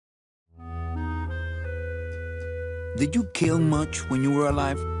Did you kill much when you were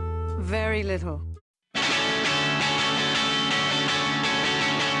alive? Very little.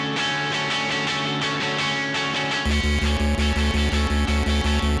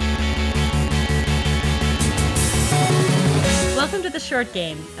 Welcome to The Short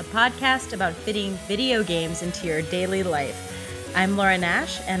Game, a podcast about fitting video games into your daily life. I'm Laura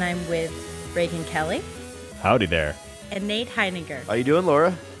Nash, and I'm with Reagan Kelly. Howdy there. And Nate Heininger. How you doing,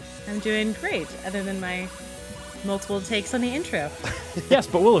 Laura? I'm doing great, other than my multiple takes on the intro. Yes,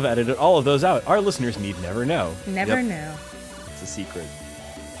 but we'll have edited all of those out. Our listeners need never know. Never know. It's a secret.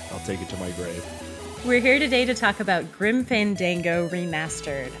 I'll take it to my grave. We're here today to talk about Grim Fandango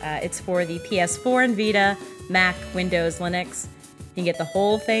Remastered. It's for the PS4 and Vita, Mac, Windows, Linux. You can get the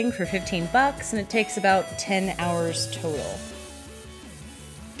whole thing for $15, and it takes about 10 hours total.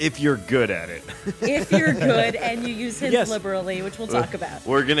 If you're good at it. If you're good and you use hints Yes. liberally, which we'll talk about.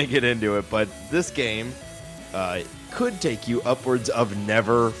 We're going to get into it, but this game could take you upwards of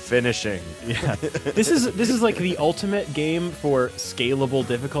never finishing. Yeah. This is like the ultimate game for scalable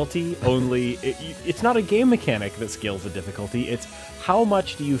difficulty, only it's not a game mechanic that scales the difficulty. It's how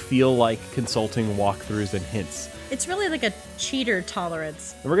much do you feel like consulting walkthroughs and hints. It's really like a cheater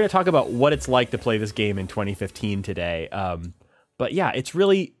tolerance. And we're going to talk about what it's like to play this game in 2015 today. But yeah, it's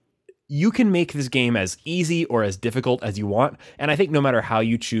really, you can make this game as easy or as difficult as you want. And I think no matter how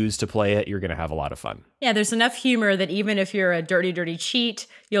you choose to play it, you're going to have a lot of fun. Yeah, there's enough humor that even if you're a dirty, dirty cheat,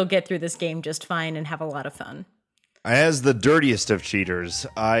 you'll get through this game just fine and have a lot of fun. As the dirtiest of cheaters,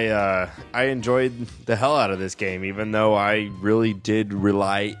 I enjoyed the hell out of this game, even though I really did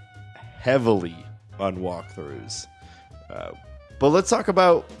rely heavily on walkthroughs. But let's talk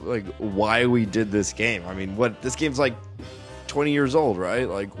about like why we did this game. I mean, this game's like 20 years old, right?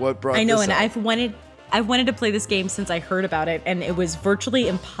 Like, what brought I know, this and out? I've wanted to play this game since I heard about it, and it was virtually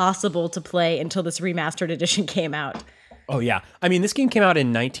impossible to play until this remastered edition came out. Oh, yeah. I mean, this game came out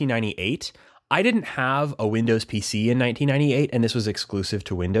in 1998. I didn't have a Windows PC in 1998, and this was exclusive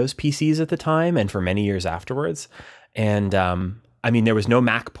to Windows PCs at the time and for many years afterwards. And I mean, there was no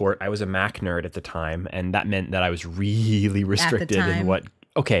Mac port. I was a Mac nerd at the time, and that meant that I was really restricted in what...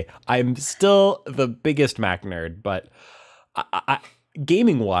 Okay, I'm still the biggest Mac nerd, but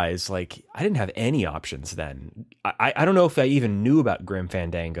gaming-wise, like, I didn't have any options then. I don't know if I even knew about Grim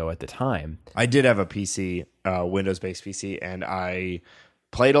Fandango at the time. I did have a PC, Windows-based PC, and I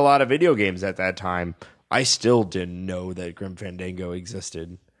played a lot of video games at that time. I still didn't know that Grim Fandango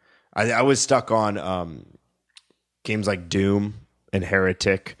existed. I was stuck on games like Doom and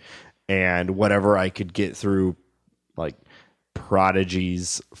Heretic and whatever I could get through, like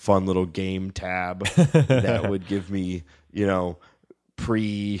Prodigy's fun little game tab that would give me, you know,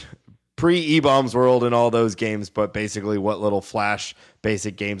 pre E-Bombs World and all those games, but basically what little Flash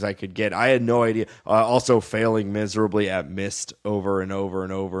basic games I could get. I had no idea. Also failing miserably at Myst over and over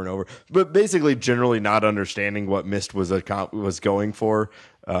and over and over, but basically generally not understanding what Myst was going for.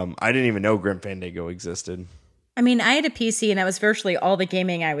 I didn't even know Grim Fandango existed. I mean, I had a PC, and that was virtually all the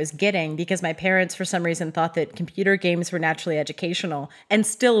gaming I was getting because my parents, for some reason, thought that computer games were naturally educational, and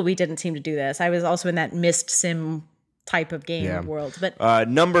still we didn't seem to do this. I was also in that Myst sim type of game world. But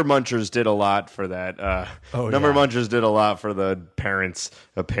Number Munchers did a lot for that. Number Munchers did a lot for the parents'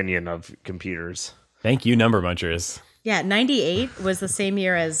 opinion of computers. Thank you, Number Munchers. Yeah, 98 was the same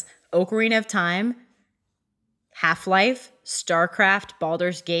year as Ocarina of Time, Half-Life, StarCraft,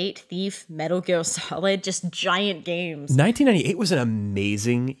 Baldur's Gate, Thief, Metal Gear Solid, just giant games. 1998 was an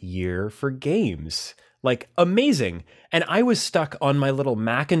amazing year for games. Like, amazing. And I was stuck on my little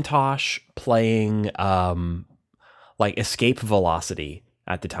Macintosh playing like Escape Velocity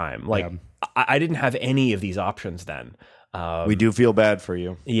at the time. Like, I didn't have any of these options then. We do feel bad for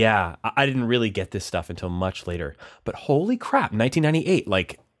you. Yeah, I didn't really get this stuff until much later. But holy crap, 1998,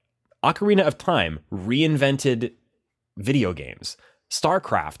 like, Ocarina of Time reinvented video games.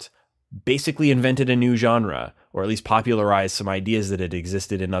 StarCraft basically invented a new genre, or at least popularized some ideas that had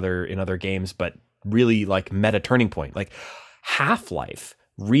existed in other games, but really like meta turning point. Like Half-Life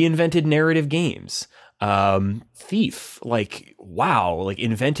reinvented narrative games. Thief, like, wow, like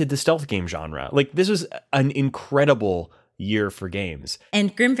invented the stealth game genre. Like, this was an incredible year for games.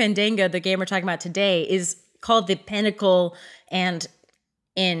 And Grim Fandango, the game we're talking about today, is called the pinnacle and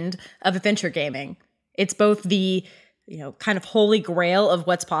end of adventure gaming. It's both the, you know, kind of holy grail of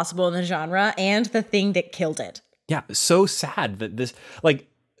what's possible in the genre and the thing that killed it. Yeah, so sad that this, like,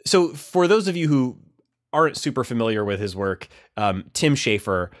 so for those of you who aren't super familiar with his work, Tim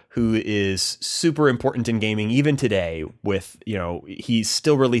Schaffer, who is super important in gaming even today, with, you know, he's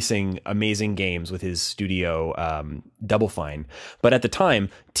still releasing amazing games with his studio Double Fine. But at the time,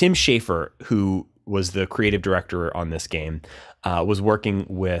 Tim Schaffer, who was the creative director on this game, was working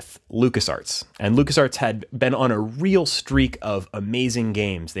with LucasArts. And LucasArts had been on a real streak of amazing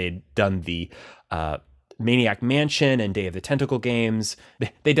games. They had done the Maniac Mansion and Day of the Tentacle games.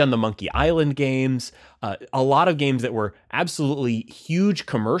 They'd done the Monkey Island games. A lot of games that were absolutely huge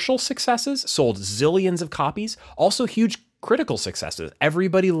commercial successes, sold zillions of copies, also huge critical successes.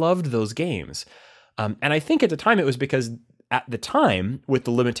 Everybody loved those games. And I think at the time it was because at the time, with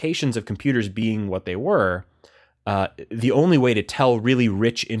the limitations of computers being what they were, the only way to tell really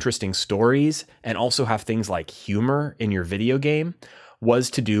rich, interesting stories and also have things like humor in your video game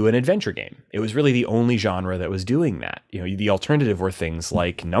was to do an adventure game. It was really the only genre that was doing that. You know, the alternative were things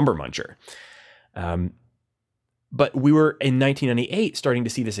like Number Muncher. But we were in 1998 starting to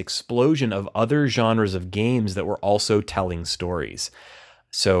see this explosion of other genres of games that were also telling stories.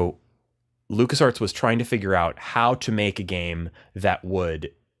 So LucasArts was trying to figure out how to make a game that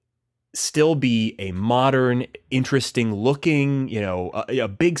would still be a modern, interesting looking, you know, a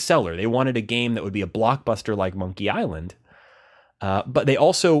big seller. They wanted a game that would be a blockbuster like Monkey Island. But they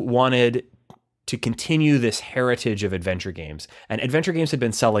also wanted to continue this heritage of adventure games. And adventure games had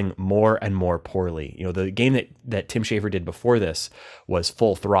been selling more and more poorly. You know, the game that Tim Schafer did before this was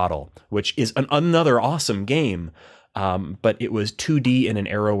Full Throttle, which is another awesome game. But it was 2D in an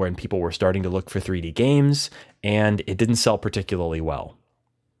era when people were starting to look for 3D games, and it didn't sell particularly well.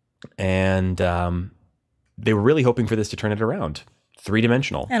 And they were really hoping for this to turn it around.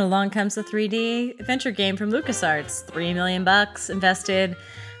 3-dimensional. And along comes the 3D adventure game from LucasArts. $3 million invested.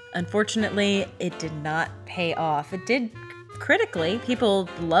 Unfortunately, it did not pay off. It did critically. People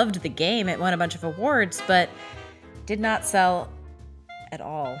loved the game. It won a bunch of awards, but did not sell at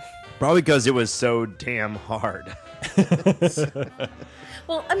all. Probably because it was so damn hard.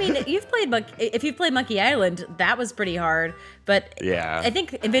 Well, I mean, if you've played Monkey Island, that was pretty hard. But yeah, I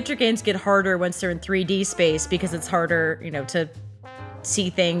think adventure games get harder once they're in 3D space because it's harder, you know, to see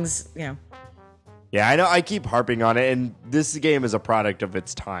things, you know. Yeah, I know. I keep harping on it, and this game is a product of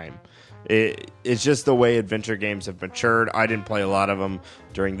its time. It's just the way adventure games have matured. I didn't play a lot of them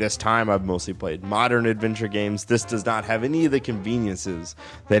during this time. I've mostly played modern adventure games. This does not have any of the conveniences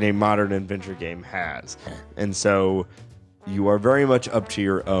that a modern adventure game has. And so you are very much up to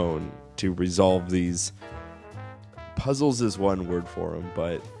your own to resolve these. Puzzles is one word for them,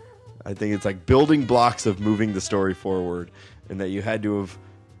 but I think it's like building blocks of moving the story forward, and that you had to have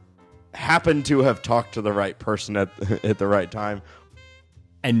happened to have talked to the right person at the right time.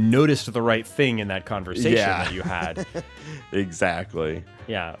 And noticed the right thing in that conversation that you had. Exactly.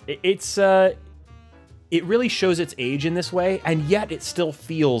 Yeah. It really shows its age in this way, and yet it still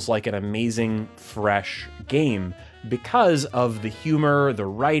feels like an amazing, fresh game because of the humor, the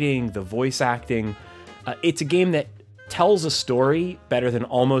writing, the voice acting. It's a game that tells a story better than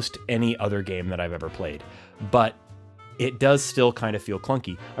almost any other game that I've ever played. But it does still kind of feel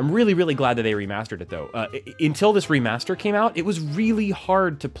clunky. I'm really, really glad that they remastered it, though. Until this remaster came out, it was really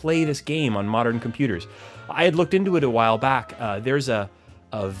hard to play this game on modern computers. I had looked into it a while back. There's a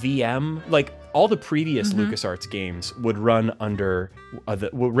VM, like all the previous LucasArts games would run under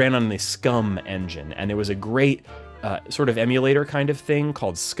ran on the Scum engine, and there was a great sort of emulator kind of thing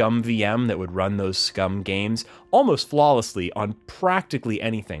called Scum VM that would run those Scum games almost flawlessly on practically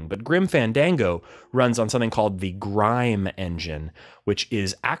anything. But Grim Fandango runs on something called the Grime engine, which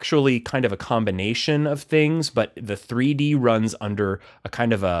is actually kind of a combination of things, but the 3D runs under a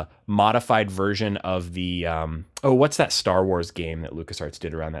kind of a modified version of the what's that Star Wars game that LucasArts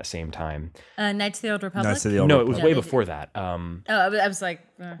did around that same time? Knights of the Old Republic? No, it was way before that. I was like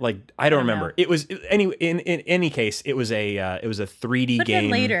I don't remember. It was anyway. In any case, it was a 3D Put game. It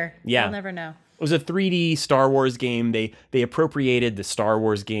in later. Yeah, I'll never know. It was a 3D Star Wars game. They appropriated the Star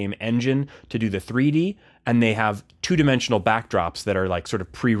Wars game engine to do the 3D, and they have 2-dimensional backdrops that are like sort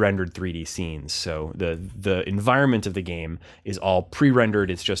of pre-rendered 3D scenes. So the environment of the game is all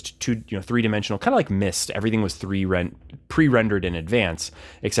pre-rendered. It's just 3-dimensional, kind of like Myst. Everything was pre-rendered in advance,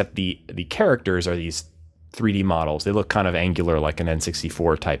 except the characters are these 3D models. They look kind of angular, like an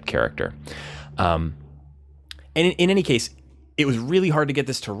N64 type character. And in any case, it was really hard to get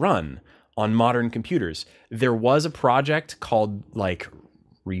this to run on modern computers. There was a project called like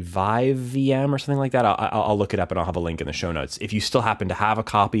Revive VM or something like that. I'll look it up and I'll have a link in the show notes. If you still happen to have a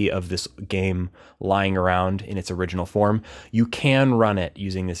copy of this game lying around in its original form, you can run it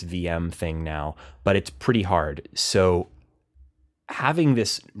using this VM thing now, but it's pretty hard. So having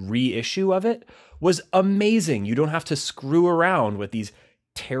this reissue of it was amazing. You don't have to screw around with these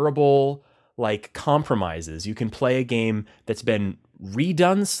terrible like compromises. You can play a game that's been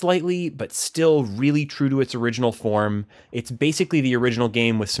redone slightly, but still really true to its original form. It's basically the original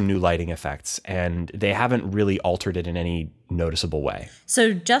game with some new lighting effects, and they haven't really altered it in any noticeable way.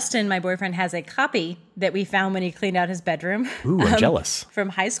 So Justin, my boyfriend, has a copy that we found when he cleaned out his bedroom. Ooh, I'm jealous. From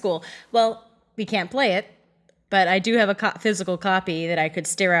high school. Well, we can't play it, but I do have a physical copy that I could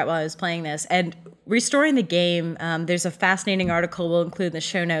stare at while I was playing this. And restoring the game, there's a fascinating article we'll include in the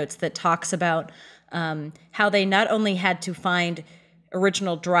show notes that talks about how they not only had to find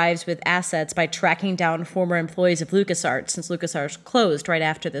original drives with assets by tracking down former employees of LucasArts, since LucasArts closed right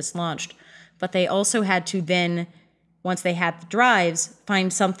after this launched, but they also had to then, once they had the drives,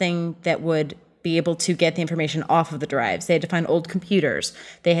 find something that would be able to get the information off of the drives. They had to find old computers.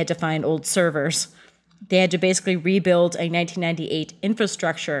 They had to find old servers. They had to basically rebuild a 1998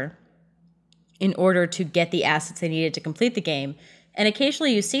 infrastructure in order to get the assets they needed to complete the game. And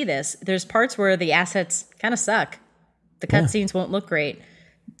occasionally you see this. There's parts where the assets kind of suck. The cutscenes won't look great.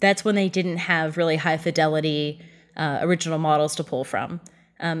 That's when they didn't have really high fidelity original models to pull from.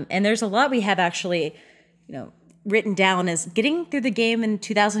 And there's a lot we have actually, written down as getting through the game in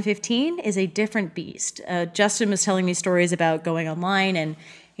 2015 is a different beast. Justin was telling me stories about going online and,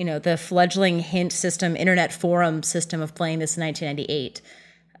 the fledgling hint system, internet forum system of playing this in 1998.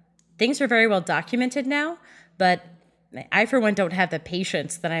 Things are very well documented now, but I, for one, don't have the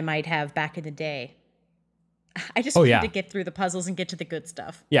patience that I might have back in the day. I just need to get through the puzzles and get to the good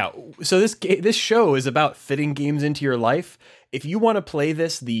stuff. Yeah. So this show is about fitting games into your life. If you want to play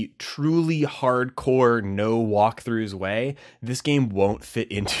this the truly hardcore, no walkthroughs way, this game won't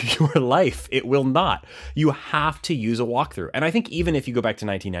fit into your life. It will not. You have to use a walkthrough. And I think even if you go back to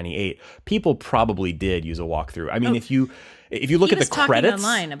 1998, people probably did use a walkthrough. I mean, if you look at the credits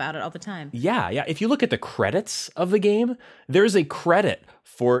online about it all the time. Yeah. If you look at the credits of the game, there's a credit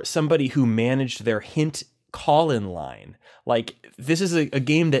for somebody who managed their hint call-in line. Like, this is a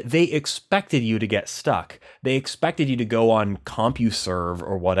game that they expected you to get stuck. They expected you to go on CompuServe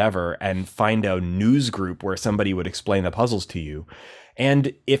or whatever and find a news group where somebody would explain the puzzles to you.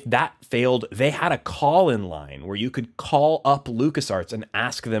 And if that failed, they had a call-in line where you could call up LucasArts and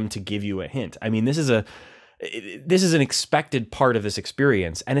ask them to give you a hint. I mean, this is an expected part of this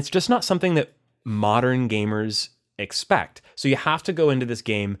experience, and it's just not something that modern gamers expect. So you have to go into this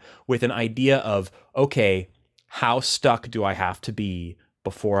game with an idea of, okay, how stuck do I have to be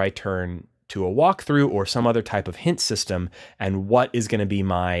before I turn to a walkthrough or some other type of hint system, and what is going to be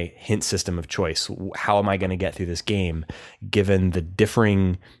my hint system of choice? How am I going to get through this game given the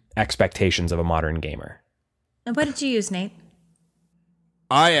differing expectations of a modern gamer? And what did you use, Nate?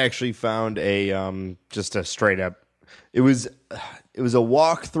 I actually found just a straight up, it was a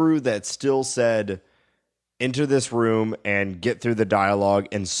walkthrough that still said, enter this room and get through the dialogue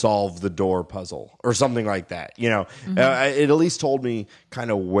and solve the door puzzle or something like that. It at least told me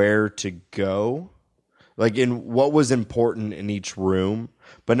kind of where to go, like in what was important in each room,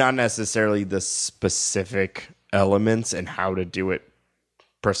 but not necessarily the specific elements and how to do it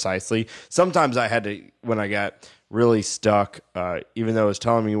precisely. Sometimes I had to, when I got really stuck, even though it was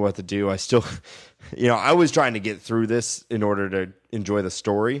telling me what to do, I still, I was trying to get through this in order to enjoy the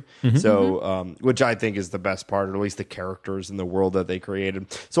story. So, which I think is the best part, or at least the characters and the world that they created.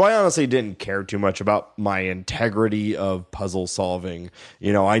 So I honestly didn't care too much about my integrity of puzzle solving.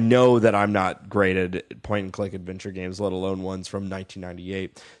 I know that I'm not great at point and click adventure games, let alone ones from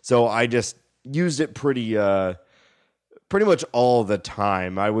 1998. So I just used it pretty much all the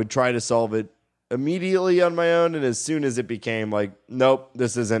time. I would try to solve it immediately on my own, and as soon as it became like, nope,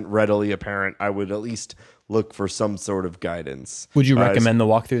 this isn't readily apparent, I would at least look for some sort of guidance. Would you recommend the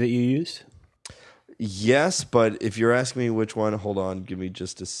walkthrough that you used? Yes, but if you're asking me which one, hold on, give me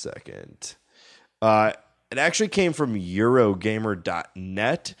just a second. It actually came from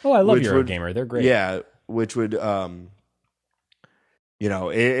Eurogamer.net. Oh, I love Eurogamer. They're great. Yeah, which would,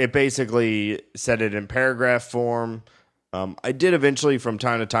 it basically said it in paragraph form. I did eventually from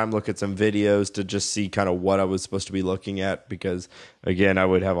time to time look at some videos to just see kind of what I was supposed to be looking at, because again, I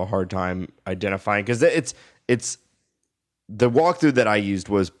would have a hard time identifying, because it's the walkthrough that I used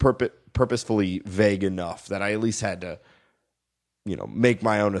was purposefully vague enough that I at least had to, make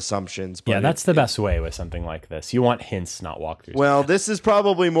my own assumptions. But yeah, that's the best way with something like this. You want hints, not walkthroughs. Well, this is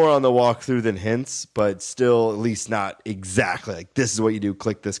probably more on the walkthrough than hints, but still at least not exactly like this is what you do.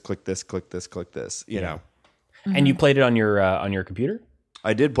 Click this, click this, click this, click this, know. Mm-hmm. And you played it on your computer?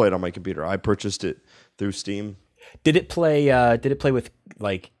 I did play it on my computer. I purchased it through Steam. Did it play with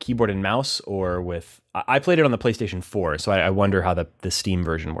like keyboard and mouse, or with? I played it on the PlayStation 4, so I wonder how the Steam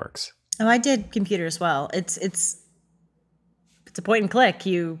version works. Oh, I did computer as well. It's a point and click.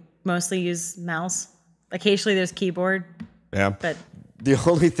 You mostly use mouse. Occasionally there's keyboard. Yeah, but The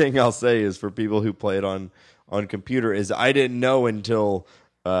only thing I'll say is for people who play it on computer is I didn't know until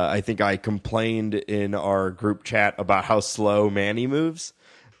I think I complained in our group chat about how slow Manny moves.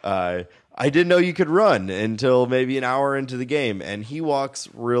 I didn't know you could run until maybe an hour into the game, and he walks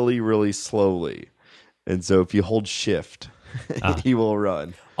really, really slowly. And so if you hold shift, he will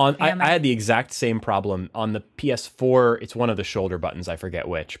run. I had the exact same problem on the PS4. It's one of the shoulder buttons. I forget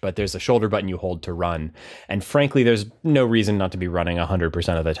which, but there's a shoulder button you hold to run. And frankly, there's no reason not to be running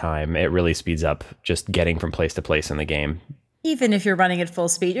 100% of the time. It really speeds up just getting from place to place in the game. Even if you're running at full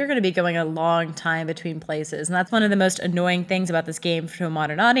speed, you're going to be going a long time between places. And that's one of the most annoying things about this game to a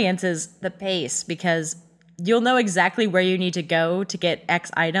modern audience is the pace, because you'll know exactly where you need to go to get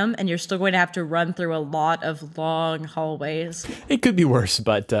X item, and you're still going to have to run through a lot of long hallways. It could be worse,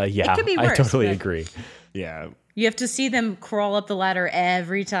 but yeah, it could be worse, I totally agree. Yeah. You have to see them crawl up the ladder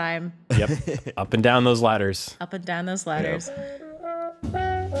every time. Yep. Up and down those ladders. Up and down those ladders. Yep.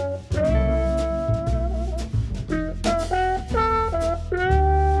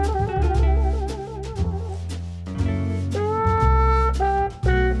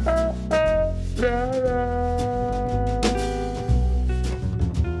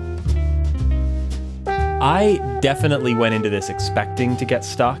 I definitely went into this expecting to get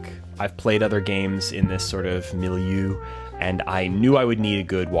stuck. I've played other games in this sort of milieu, and I knew I would need a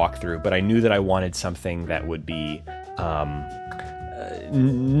good walkthrough, but I knew that I wanted something that would be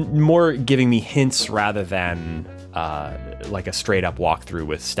more giving me hints rather than like a straight up walkthrough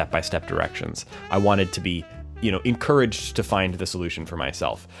with step-by-step directions. I wanted to be, encouraged to find the solution for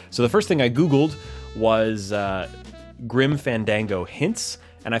myself. So the first thing I Googled was Grim Fandango hints,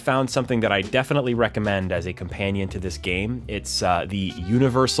 and I found something that I definitely recommend as a companion to this game. It's the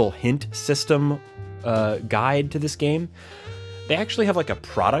Universal Hint System guide to this game. They actually have like a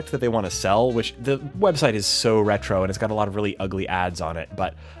product that they want to sell, which the website is so retro and it's got a lot of really ugly ads on it.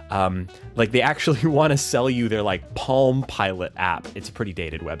 But like they actually want to sell you their like Palm Pilot app. It's a pretty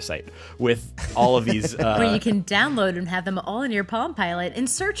dated website with all of these. Where you can download and have them all in your Palm Pilot and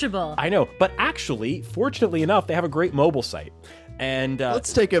searchable. I know, but actually, fortunately enough, they have a great mobile site. And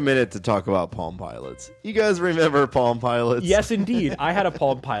let's take a minute to talk about Palm Pilots. You guys remember Palm Pilots? Yes, indeed. I had a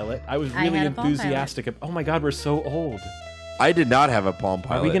Palm Pilot. I was really enthusiastic. Oh my God, we're so old. I did not have a Palm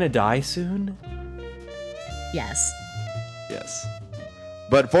Pilot. Are we going to die soon? Yes. Yes.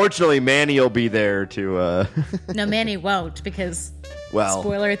 But fortunately, Manny will be there to... No, Manny won't, because... Well...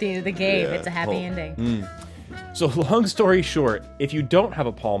 Spoiler at the end of the game, it's a happy ending. So long story short, if you don't have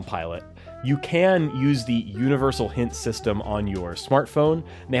a Palm Pilot, you can use the Universal Hint System on your smartphone.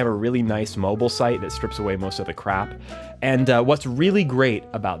 They have a really nice mobile site that strips away most of the crap. And what's really great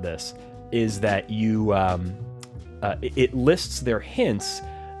about this is that you... it lists their hints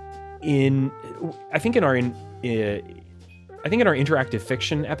in... I think in our interactive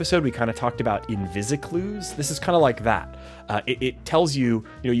fiction episode, we kind of talked about invisiclues. This is kind of like that. It tells you,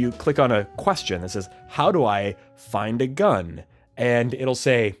 you click on a question that says, how do I find a gun? And it'll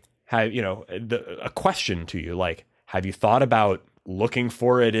say, a question to you, like, have you thought about looking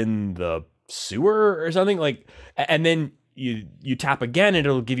for it in the sewer or something? Like, and then you tap again and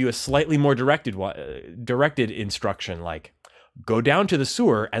it'll give you a slightly more directed instruction, like, go down to the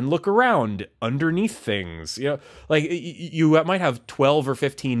sewer and look around underneath things. Like you might have 12 or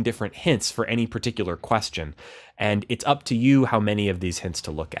 15 different hints for any particular question, and it's up to you how many of these hints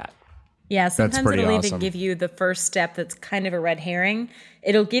to look at. Yeah, sometimes it'll even give you the first step that's kind of a red herring.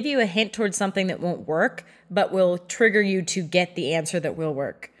 It'll give you a hint towards something that won't work, but will trigger you to get the answer that will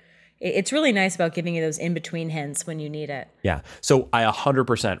work. It's really nice about giving you those in-between hints when you need it. Yeah. So I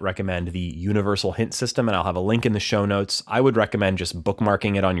 100% recommend the Universal Hint System, and I'll have a link in the show notes. I would recommend just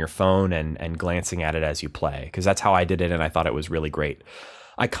bookmarking it on your phone and glancing at it as you play, because that's how I did it, and I thought it was really great.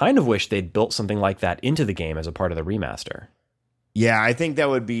 I kind of wish they'd built something like that into the game as a part of the remaster. Yeah, I think that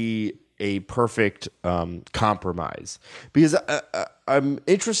would be a perfect compromise, because I'm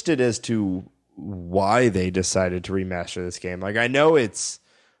interested as to why they decided to remaster this game. Like, I know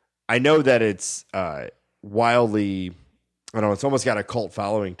that it's wildly, I don't know, it's almost got a cult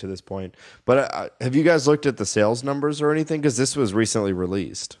following to this point. But have you guys looked at the sales numbers or anything? Because this was recently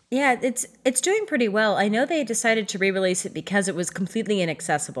released. Yeah, it's doing pretty well. I know they decided to re-release it because it was completely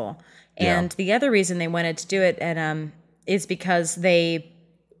inaccessible. And the other reason they wanted to do it is because they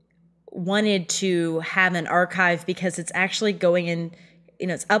wanted to have an archive, because it's actually going in,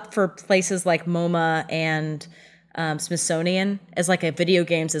 it's up for places like MoMA and Smithsonian as like a video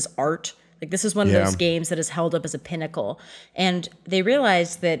games as art. Like, this is one of those games that is held up as a pinnacle. And they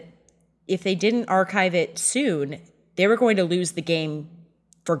realized that if they didn't archive it soon, they were going to lose the game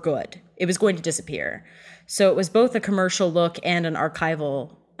for good. It was going to disappear. So it was both a commercial look and an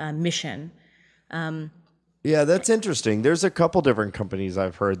archival mission. Yeah, that's interesting. There's a couple different companies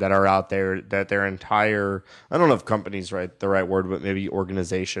I've heard that are out there that their entire, I don't know if company's the right word, but maybe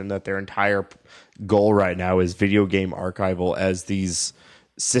organization, that their entire goal right now is video game archival as these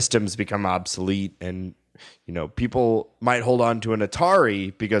systems become obsolete. And, you know, people might hold on to an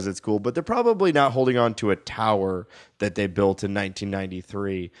Atari because it's cool, but they're probably not holding on to a tower that they built in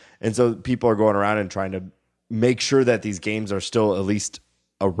 1993. And so people are going around and trying to make sure that these games are still at least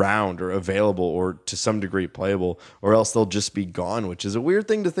around or available or to some degree playable, or else they'll just be gone, which is a weird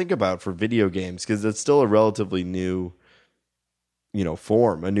thing to think about for video games because it's still a relatively new, you know,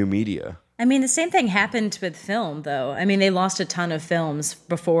 form, a new media. I mean, the same thing happened with film, though. I mean, they lost a ton of films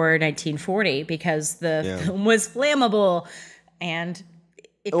before 1940 because the film was flammable, and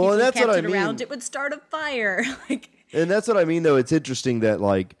if people kept it around, it would start a fire. And that's what I mean, though. It's interesting that,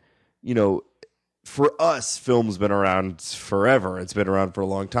 like, you know, for us, film's been around forever. It's been around for a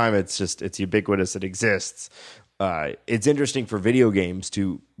long time. It's ubiquitous. It exists. It's interesting for video games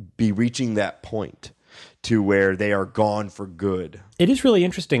to be reaching that point to where they are gone for good. It is really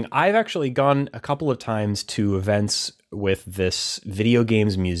interesting. I've actually gone a couple of times to events with this video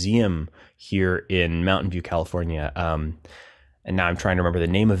games museum here in Mountain View, California. And now I'm trying to remember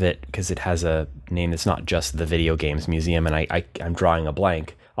the name of it because it has a name that's not just the Video Games Museum, and I'm drawing a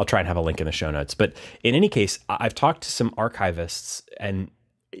blank. I'll try and have a link in the show notes. But in any case, I've talked to some archivists, and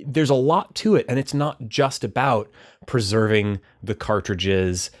there's a lot to it. And it's not just about preserving the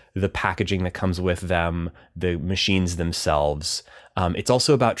cartridges, the packaging that comes with them, the machines themselves. It's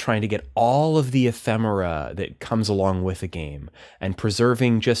also about trying to get all of the ephemera that comes along with a game and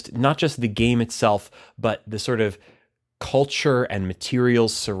preserving not just the game itself, but the sort of culture and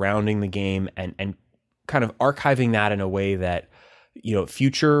materials surrounding the game, and kind of archiving that in a way that, you know,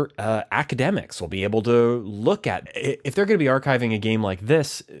 future academics will be able to look at. If they're going to be archiving a game like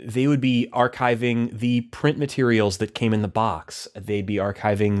this, they would be archiving the print materials that came in the box. They'd be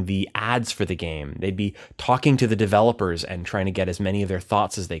archiving the ads for the game. They'd be talking to the developers and trying to get as many of their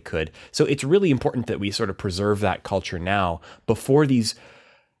thoughts as they could. So it's really important that we sort of preserve that culture now before these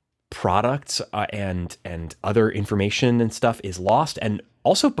products and other information and stuff is lost, and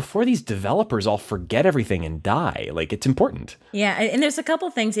also before these developers all forget everything and die. Like, it's important. Yeah, and there's a couple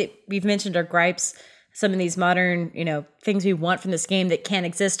things that we've mentioned are gripes, some of these modern, you know, things we want from this game that can't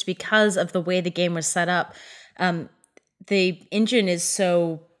exist because of the way the game was set up. The engine is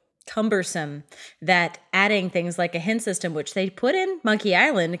so cumbersome that adding things like a hint system, which they put in Monkey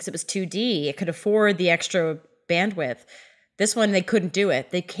Island because it was 2D, it could afford the extra bandwidth. This one, they couldn't do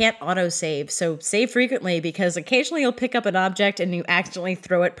it. They can't autosave. So save frequently, because occasionally you'll pick up an object and you accidentally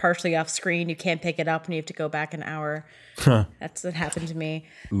throw it partially off screen. You can't pick it up and you have to go back an hour. That's what happened to me.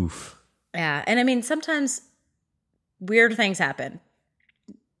 Oof. Yeah. And I mean, sometimes weird things happen.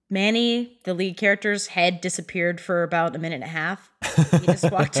 Manny, the lead character's head disappeared for about a minute and a half. He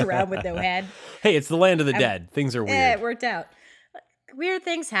just walked around with no head. Hey, it's the land of the dead. Things are weird. It worked out. Weird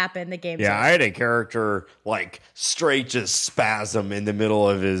things happen. The game's I had a character like straight just spasm in the middle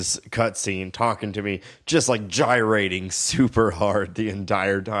of his cutscene talking to me, just like gyrating super hard the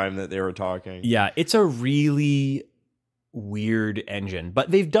entire time that they were talking. Yeah, it's a really weird engine, but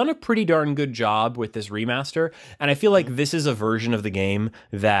they've done a pretty darn good job with this remaster. And I feel like this is a version of the game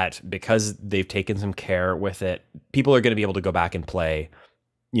that, because they've taken some care with it, people are going to be able to go back and play,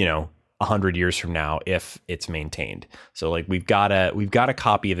 you know, 100 years from now if it's maintained. So like we've got a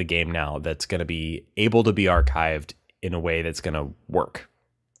copy of the game now that's going to be able to be archived in a way that's going to work,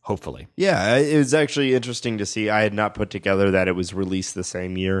 hopefully. Yeah, it was actually interesting to see. I had not put together that it was released the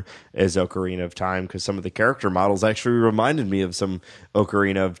same year as Ocarina of Time, because some of the character models actually reminded me of some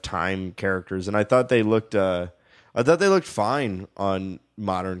Ocarina of Time characters, and I thought they looked fine on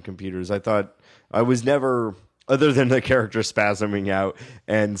modern computers. I was never, other than the character spasming out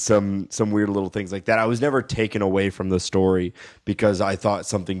and some weird little things like that, I was never taken away from the story because I thought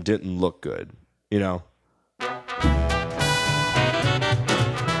something didn't look good, you know?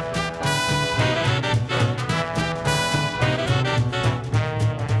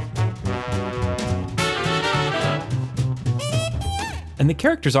 And the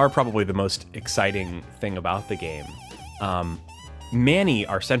characters are probably the most exciting thing about the game. Manny,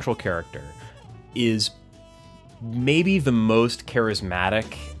 our central character, is maybe the most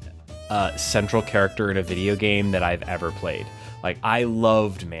charismatic central character in a video game that I've ever played. Like, I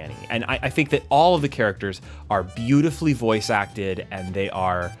loved Manny. And I think that all of the characters are beautifully voice acted, and they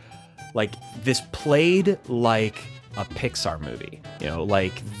are like this played like a Pixar movie. You know,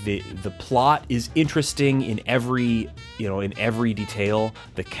 like the plot is interesting in every detail.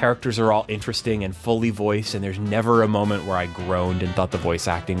 The characters are all interesting and fully voiced, and there's never a moment where I groaned and thought the voice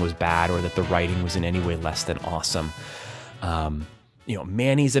acting was bad or that the writing was in any way less than awesome.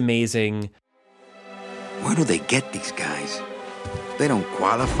 Manny's amazing. Where do they get these guys? They don't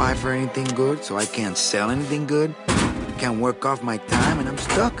qualify for anything good, so I can't sell anything good. Can't work off my time, and I'm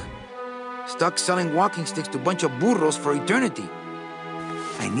stuck. Stuck selling walking sticks to a bunch of burros for eternity.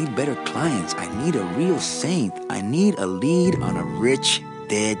 I need better clients. I need a real saint. I need a lead on a rich,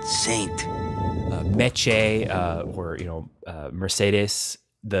 dead saint. Meche, Mercedes,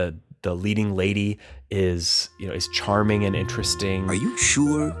 the leading lady, is charming and interesting. Are you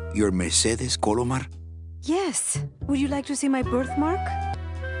sure you're Mercedes Colomar? Yes. Would you like to see my birthmark?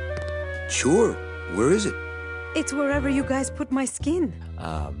 Sure. Where is it? It's wherever you guys put my skin.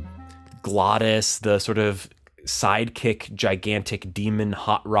 Glottis, the sort of sidekick, gigantic demon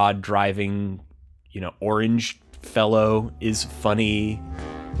hot rod driving, orange fellow, is funny.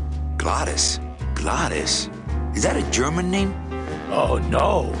 Glottis? Is that a German name? Oh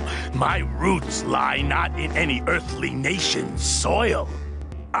no, my roots lie not in any earthly nation's soil.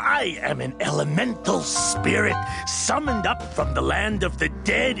 I am an elemental spirit summoned up from the land of the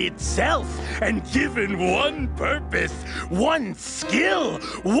dead itself and given one purpose, one skill,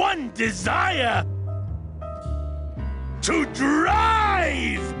 one desire: to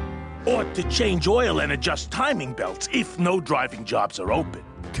drive! Or to change oil and adjust timing belts if no driving jobs are open.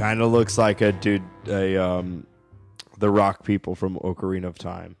 Kind of looks like the rock people from Ocarina of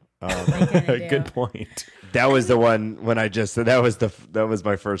Time. Good point. That was the one when I just said that was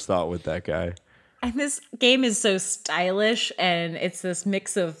my first thought with that guy. And this game is so stylish, and it's this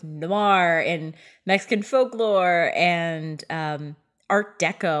mix of noir and Mexican folklore and Art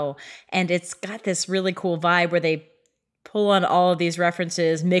Deco, and it's got this really cool vibe where they pull on all of these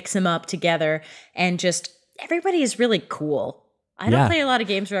references, mix them up together, and just everybody is really cool. I don't play a lot of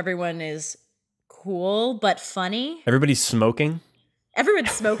games where everyone is cool but funny. Everybody's smoking.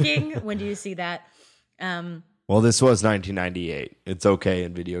 Everyone's smoking. When do you see that? Well, this was 1998. It's okay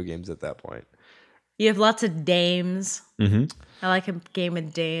in video games at that point. You have lots of dames. Mm-hmm. I like a game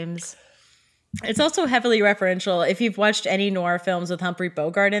with dames. It's also heavily referential. If you've watched any noir films with Humphrey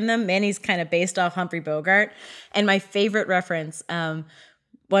Bogart in them, Manny's kind of based off Humphrey Bogart. And my favorite reference, one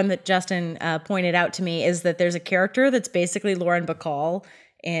that Justin pointed out to me, is that there's a character that's basically Lauren Bacall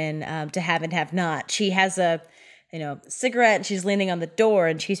in To Have and Have Not. She has a cigarette, and she's leaning on the door,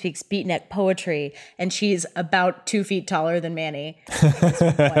 and she speaks beatnik poetry, and she's about 2 feet taller than Manny. It's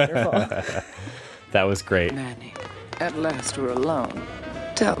wonderful. That was great. Manny, at last we're alone.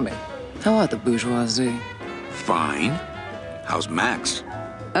 Tell me, how are the bourgeoisie? Fine. How's Max?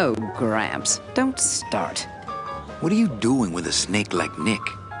 Oh, Gramps, don't start. What are you doing with a snake like Nick?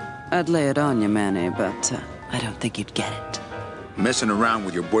 I'd lay it on you, Manny, but I don't think you'd get it. Messing around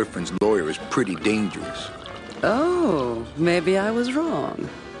with your boyfriend's lawyer is pretty dangerous. Oh, maybe I was wrong.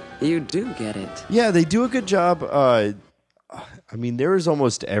 You do get it. Yeah, they do a good job. There is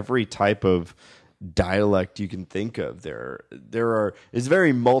almost every type of dialect you can think of. It's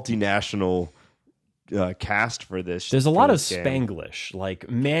very multinational cast for this. There's a lot of game. Spanglish. Like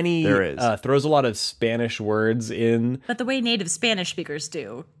Manny There is. Throws a lot of Spanish words in. But the way native Spanish speakers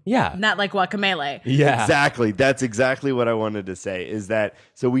do. Yeah. Not like guacamole. Yeah. Exactly. That's exactly what I wanted to say, is that,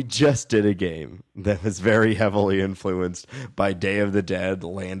 so we just did a game that was very heavily influenced by Day of the Dead,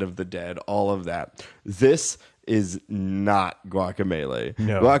 Land of the Dead, all of that. This is not Guacamelee.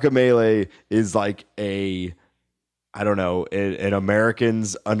 No. Guacamelee is like an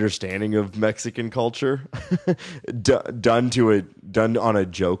American's understanding of Mexican culture done on a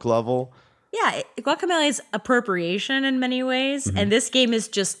joke level. Yeah, guacamole is appropriation in many ways, and this game is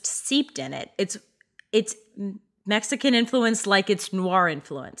just seeped in it. It's Mexican influence like it's noir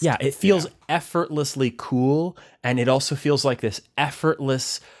influence. Yeah, it feels effortlessly cool, and it also feels like this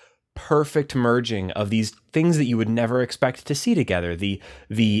effortless, perfect merging of these things that you would never expect to see together. The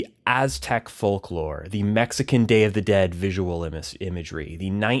Aztec folklore, the Mexican Day of the Dead visual imagery,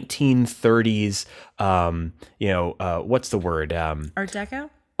 the 1930s, what's the word? Art Deco?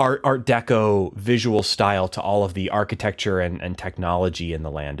 Art Deco visual style to all of the architecture and technology in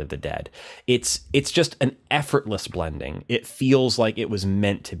the Land of the Dead. It's just an effortless blending. It feels like it was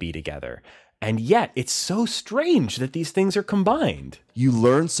meant to be together. And yet it's so strange that these things are combined. You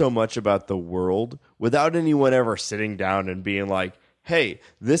learn so much about the world without anyone ever sitting down and being like, hey,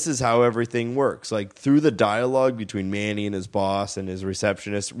 this is how everything works. Like through the dialogue between Manny and his boss and his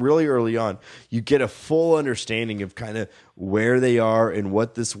receptionist, really early on, you get a full understanding of kind of where they are and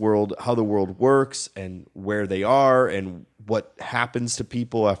what this world, how the world works and where they are and what happens to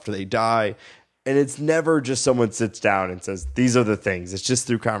people after they die. And it's never just someone sits down and says, these are the things. It's just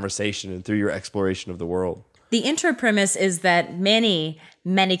through conversation and through your exploration of the world. The intro premise is that Manny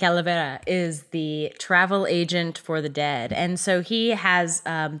Calavera is the travel agent for the dead. And so he has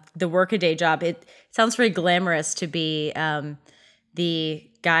the workaday job. It sounds very glamorous to be the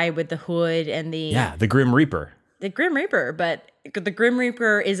guy with the hood and the Grim Reaper. The Grim Reaper, but the Grim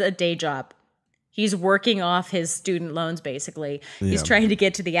Reaper is a day job. He's working off his student loans, basically. He's trying to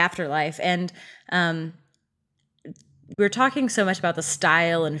get to the afterlife. And we're talking so much about the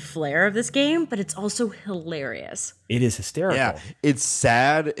style and flair of this game, but it's also hilarious. It is hysterical. Yeah, it's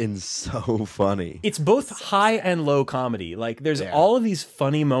sad and so funny. It's both high and low comedy. Like there's all of these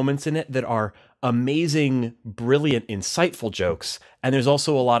funny moments in it that are amazing, brilliant, insightful jokes. And there's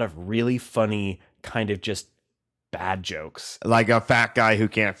also a lot of really funny kind of just bad jokes. Like a fat guy who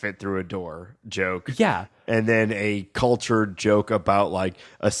can't fit through a door joke. Yeah. And then a cultured joke about like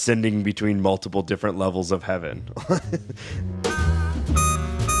ascending between multiple different levels of heaven.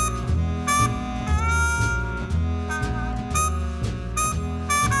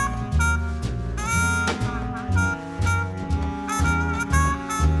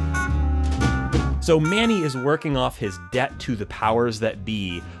 So Manny is working off his debt to the powers that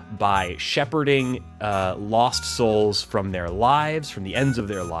be by shepherding lost souls from their lives, from the ends of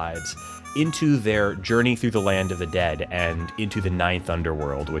their lives, into their journey through the land of the dead and into the ninth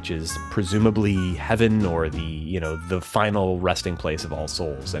underworld, which is presumably heaven or the final resting place of all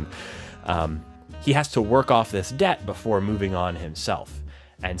souls. And he has to work off this debt before moving on himself.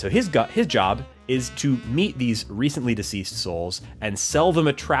 And so his job is to meet these recently deceased souls and sell them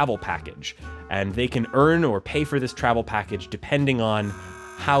a travel package. And they can earn or pay for this travel package depending on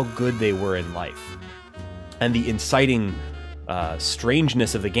how good they were in life. And the inciting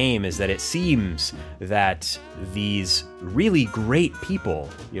strangeness of the game is that it seems that these really great people,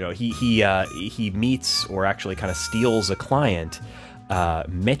 he meets or actually kind of steals a client,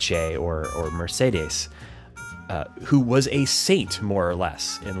 Meche or Mercedes, who was a saint, more or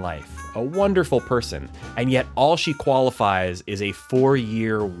less, in life. A wonderful person. And yet all she qualifies is a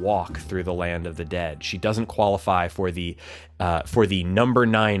 4-year walk through the land of the dead. She doesn't qualify for the number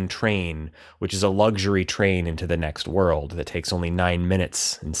 9 train, which is a luxury train into the next world that takes only 9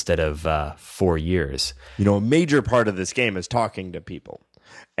 minutes instead of 4 years. You know, a major part of this game is talking to people.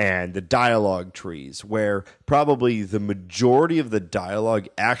 And the dialogue trees, where probably the majority of the dialogue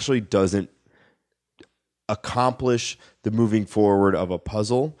actually doesn't accomplish the moving forward of a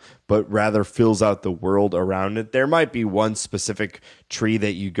puzzle, but rather fills out the world around it. There might be one specific tree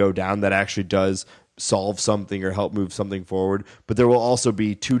that you go down that actually does solve something or help move something forward, but there will also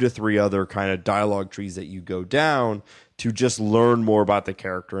be 2 to 3 other kind of dialogue trees that you go down to just learn more about the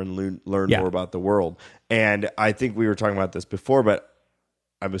character and learn more about the world. And I think we were talking about this before, but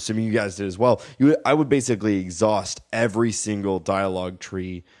I'm assuming you guys did as well. I would basically exhaust every single dialogue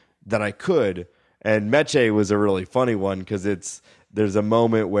tree that I could. And Meche was a really funny one because there's a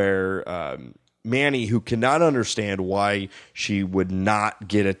moment where Manny, who cannot understand why she would not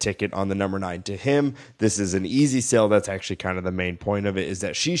get a ticket on the number 9. To him, this is an easy sale. That's actually kind of the main point of it, is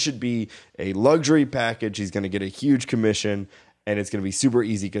that she should be a luxury package. He's going to get a huge commission, and it's going to be super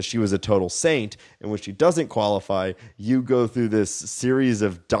easy because she was a total saint. And when she doesn't qualify, you go through this series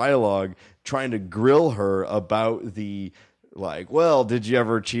of dialogue trying to grill her about like, well, did you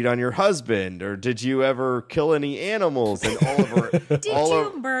ever cheat on your husband, or did you ever kill any animals? And all of her, did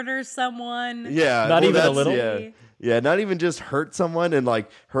you murder someone? Yeah, not even a little. Yeah, not even just hurt someone. And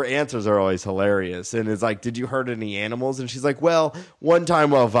like her answers are always hilarious. And it's like, did you hurt any animals? And she's like, well, one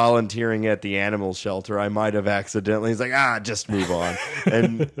time while volunteering at the animal shelter, I might have accidentally. He's like, just move on.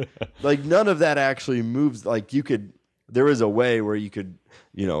 And like none of that actually moves. Like there is a way where you could,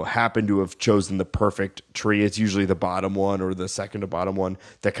 happen to have chosen the perfect tree. It's usually the bottom one or the second to bottom one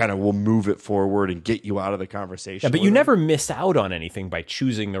that kind of will move it forward and get you out of the conversation. Yeah, but you never miss out on anything by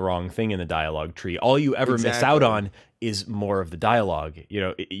choosing the wrong thing in the dialogue tree. All you ever miss out on is more of the dialogue.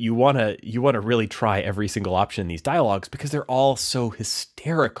 You want to really try every single option in these dialogues because they're all so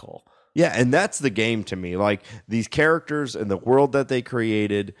hysterical. Yeah, and that's the game to me. Like these characters and the world that they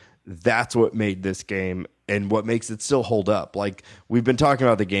created, that's what made this game and what makes it still hold up. Like we've been talking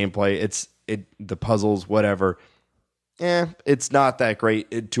about the gameplay, the puzzles, whatever. It's not that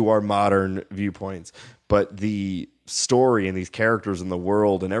great to our modern viewpoints, but the story and these characters in the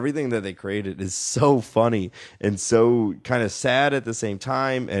world, and everything that they created is so funny and so kind of sad at the same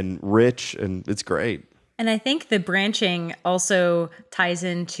time and rich, and it's great. And I think the branching also ties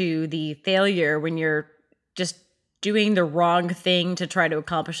into the failure when you're just doing the wrong thing to try to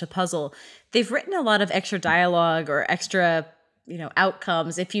accomplish a puzzle. They've written a lot of extra dialogue or extra,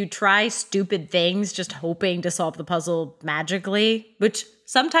 outcomes. If you try stupid things just hoping to solve the puzzle magically, which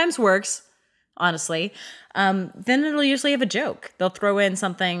sometimes works, honestly, then it'll usually have a joke. They'll throw in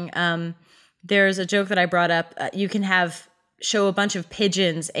something. There's a joke that I brought up. You can show a bunch of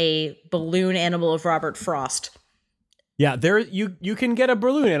pigeons a balloon animal of Robert Frost. Yeah, you can get a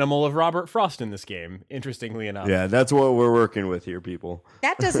balloon animal of Robert Frost in this game, interestingly enough. Yeah, that's what we're working with here, people.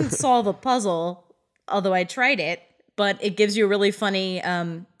 That doesn't solve a puzzle, although I tried it, but it gives you a really funny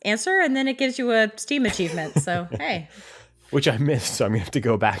answer, and then it gives you a Steam achievement. So, hey. Which I missed, so I'm going to have to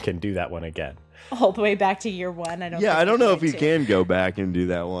go back and do that one again. All the way back to year one. I don't know if you can go back and do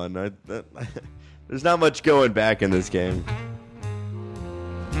that one. There's not much going back in this game.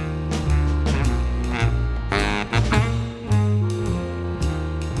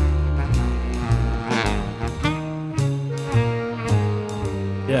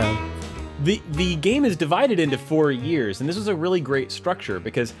 Yeah. The game is divided into 4 years, and this was a really great structure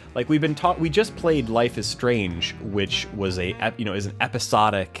because, like, we just played Life is Strange, which was is an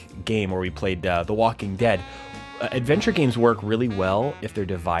episodic game where we played The Walking Dead. Adventure games work really well if they're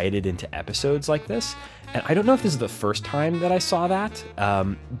divided into episodes like this, and I don't know if this is the first time that I saw that,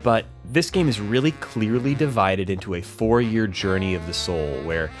 but this game is really clearly divided into a 4-year journey of the soul,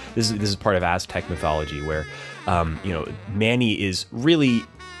 where this is part of Aztec mythology, where Manny is really,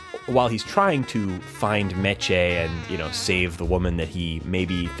 while he's trying to find Meche and, save the woman that he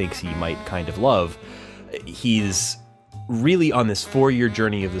maybe thinks he might kind of love, he's really on this 4-year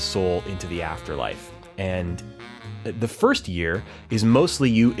journey of the soul into the afterlife. And the first year is mostly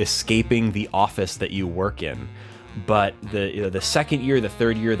you escaping the office that you work in. But the second year, the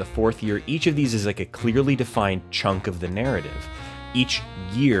third year, the fourth year, each of these is like a clearly defined chunk of the narrative. Each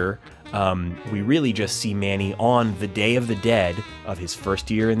year, we really just see Manny on the Day of the Dead of his first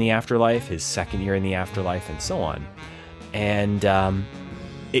year in the afterlife, his second year in the afterlife, and so on. And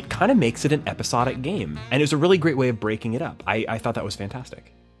it kind of makes it an episodic game. And it was a really great way of breaking it up. I thought that was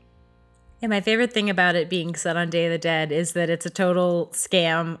fantastic. And my favorite thing about it being set on Day of the Dead is that it's a total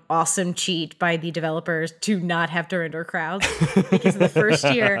scam, awesome cheat by the developers to not have to render crowds. Because in the first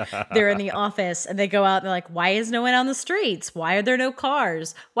year, they're in the office and they go out and they're like, why is no one on the streets? Why are there no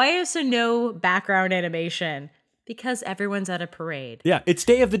cars? Why is there no background animation? Because everyone's at a parade. Yeah, it's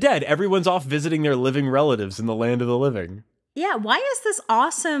Day of the Dead. Everyone's off visiting their living relatives in the land of the living. Yeah, why is this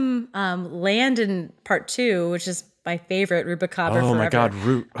awesome land in part 2, which is my favorite, Rubicava Forever. Oh my God,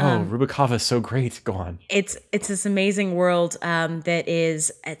 Rubicava is so great. Go on. It's this amazing world that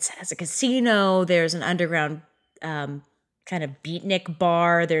has a casino. There's an underground kind of beatnik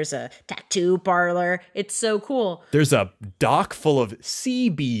bar. There's a tattoo parlor. It's so cool. There's a dock full of sea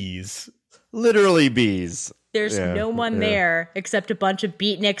bees. Literally bees. There's no one there except a bunch of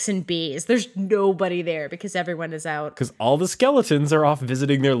beatniks and bees. There's nobody there because everyone is out. Because all the skeletons are off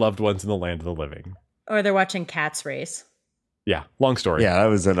visiting their loved ones in the land of the living. Or they're watching cats race. Yeah, long story. Yeah, that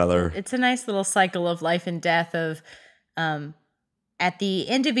was another. It's a nice little cycle of life and death of, at the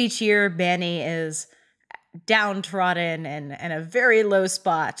end of each year, Manny is downtrodden and in a very low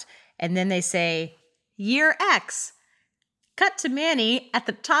spot. And then they say, year X. Cut to Manny at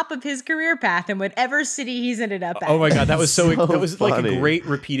the top of his career path in whatever city he's ended up at. Oh my God, that was that was funny. Like a great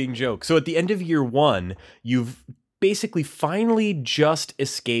repeating joke. So at the end of year 1, you've basically finally just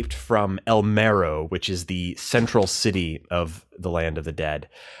escaped from El Mero, which is the central city of the land of the dead.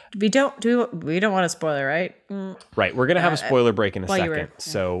 We don't want to spoil it, right? Right, we're gonna have a spoiler break in a second,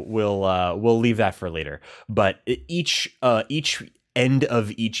 so we'll leave that for later. But each end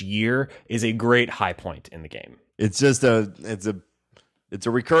of each year is a great high point in the game. It's just it's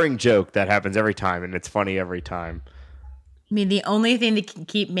a recurring joke that happens every time, and it's funny every time. I mean, the only thing that can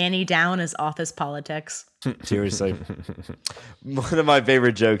keep Manny down is office politics. Seriously. One of my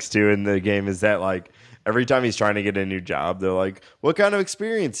favorite jokes, too, in the game is that, like, every time he's trying to get a new job, they're like, what kind of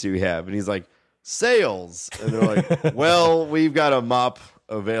experience do you have? And he's like, sales. And they're like, well, we've got a mop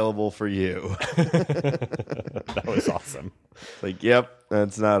available for you. That was awesome. Like, yep,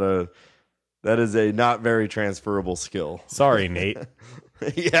 that is a not very transferable skill. Sorry, Nate.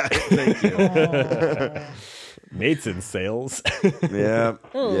 Yeah, thank you. Nate's in sales. Yeah,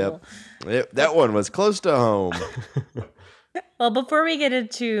 yep. That one was close to home. Well, before we get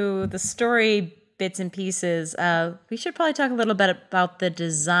into the story bits and pieces, we should probably talk a little bit about the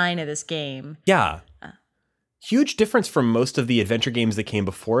design of this game. Yeah. Huge difference from most of the adventure games that came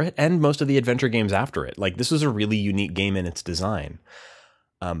before it and most of the adventure games after it. Like, this was a really unique game in its design.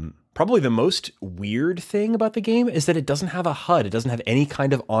 Probably the most weird thing about the game is that it doesn't have a HUD. It doesn't have any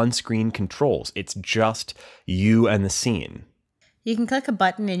kind of on-screen controls. It's just you and the scene. You can click a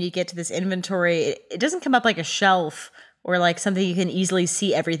button and you get to this inventory. It doesn't come up like a shelf or like something you can easily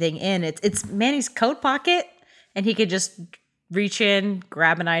see everything in. It's Manny's coat pocket, and he could just reach in,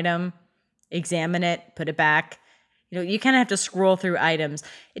 grab an item, examine it, put it back. You know, you kind of have to scroll through items.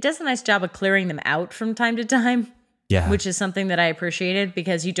 It does a nice job of clearing them out from time to time, which is something that I appreciated,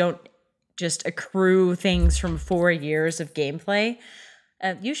 because you don't just accrue things from 4 years of gameplay.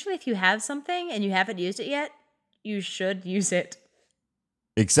 Usually if you have something and you haven't used it yet, you should use it.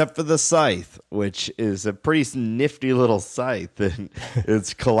 Except for the scythe, which is a pretty nifty little scythe, and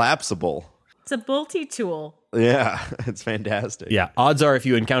it's collapsible. It's a multi-tool. Yeah, it's fantastic. Yeah, odds are if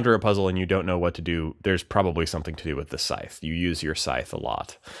you encounter a puzzle and you don't know what to do, there's probably something to do with the scythe. You use your scythe a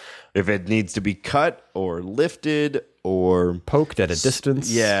lot. If it needs to be cut or lifted or poked at a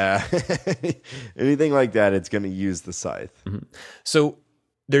distance. Yeah. Anything like that, it's going to use the scythe. Mm-hmm. So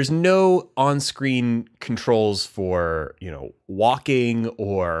there's no on-screen controls for, walking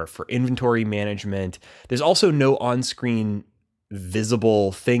or for inventory management. There's also no on-screen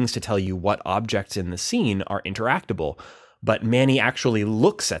visible things to tell you what objects in the scene are interactable. But Manny actually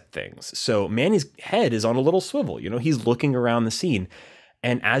looks at things. So Manny's head is on a little swivel. He's looking around the scene.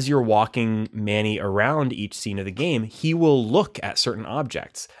 And as you're walking Manny around each scene of the game, he will look at certain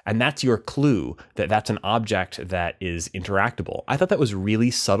objects. And that's your clue that that's an object that is interactable. I thought that was really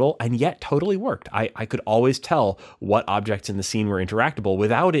subtle and yet totally worked. I could always tell what objects in the scene were interactable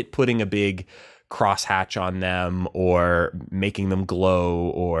without it putting a big crosshatch on them or making them glow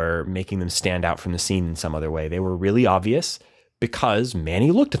or making them stand out from the scene in some other way. They were really obvious because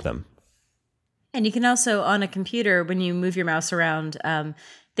Manny looked at them. And you can also, on a computer, when you move your mouse around,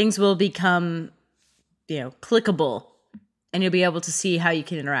 things will become, clickable, and you'll be able to see how you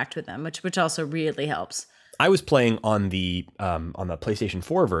can interact with them, which also really helps. I was playing on the PlayStation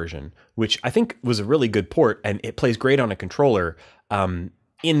 4 version, which I think was a really good port, and it plays great on a controller.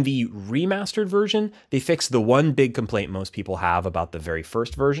 In the remastered version, they fixed the one big complaint most people have about the very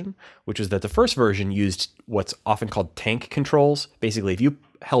first version, which is that the first version used what's often called tank controls. Basically, if you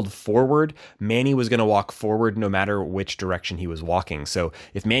held forward, Manny was going to walk forward no matter which direction he was walking. So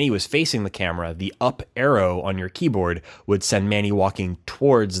if Manny was facing the camera, the up arrow on your keyboard would send Manny walking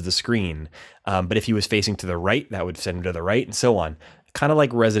towards the screen. But if he was facing to the right, that would send him to the right, and so on. Kind of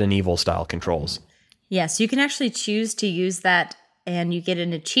like Resident Evil style controls. Yes, you can actually choose to use that, and you get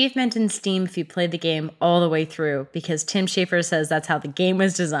an achievement in Steam if you play the game all the way through, because Tim Schaffer says that's how the game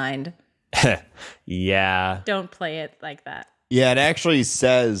was designed. Yeah. Don't play it like that. Yeah, it actually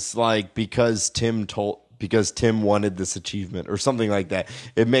says because Tim wanted this achievement or something like that.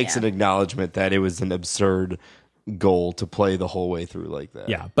 It makes an acknowledgement that it was an absurd goal to play the whole way through like that.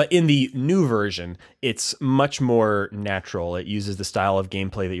 Yeah, but in the new version, it's much more natural. It uses the style of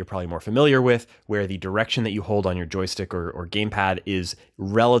gameplay that you're probably more familiar with, where the direction that you hold on your joystick or gamepad is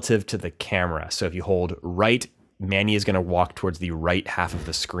relative to the camera. So if you hold right, Manny is going to walk towards the right half of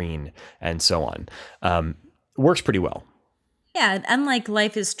the screen, and so on. Works pretty well. Yeah, unlike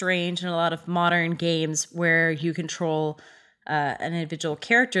Life is Strange and a lot of modern games where you control an individual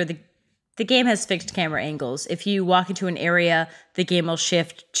character, the game has fixed camera angles. If you walk into an area, the game will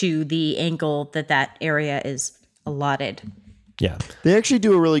shift to the angle that area is allotted. Yeah. They actually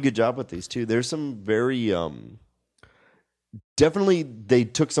do a really good job with these too. There's some very definitely they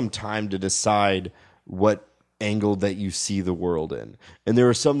took some time to decide what angle that you see the world in. And there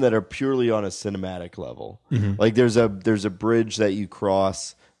are some that are purely on a cinematic level. Mm-hmm. Like there's a bridge that you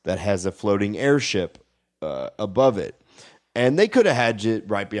cross that has a floating airship above it. And they could have had it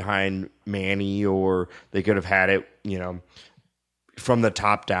right behind Manny, or they could have had it, from the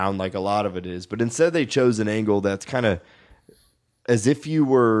top down like a lot of it is. But instead they chose an angle that's kind of as if you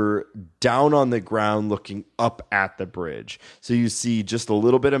were down on the ground looking up at the bridge. So you see just a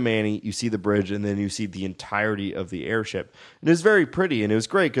little bit of Manny, you see the bridge, and then you see the entirety of the airship. And it was very pretty, and it was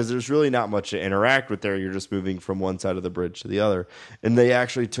great because there's really not much to interact with there. You're just moving from one side of the bridge to the other. And they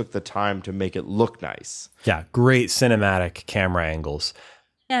actually took the time to make it look nice. Yeah, great cinematic camera angles.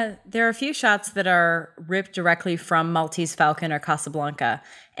 Yeah, there are a few shots that are ripped directly from Maltese Falcon or Casablanca,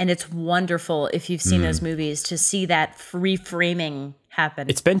 and it's wonderful if you've seen those movies to see that reframing happen.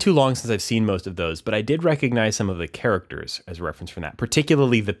 It's been too long since I've seen most of those, but I did recognize some of the characters as a reference from that,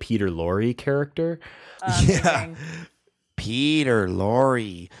 particularly the Peter Lorre character. Yeah, Peter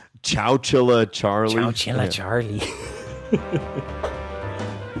Lorre, Chowchilla Charlie. Chowchilla Charlie.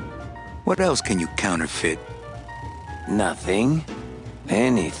 What else can you counterfeit? Nothing.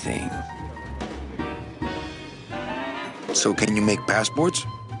 Anything. So can you make passports?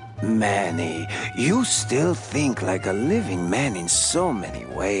 Manny, you still think like a living man in so many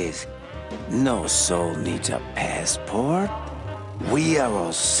ways. No soul needs a passport. We are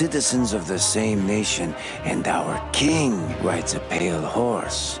all citizens of the same nation, and our king rides a pale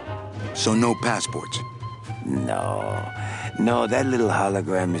horse. So no passports. No, that little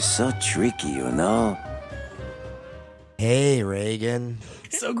hologram is so tricky, you know? Hey, Reagan.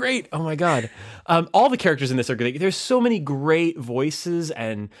 So great. Oh my God. All the characters in this are great. There's so many great voices,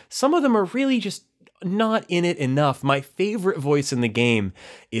 and some of them are really just not in it enough. My favorite voice in the game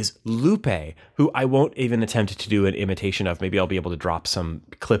is Lupe, who I won't even attempt to do an imitation of. Maybe I'll be able to drop some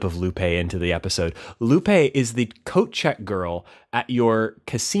clip of Lupe into the episode. Lupe is the coat check girl at your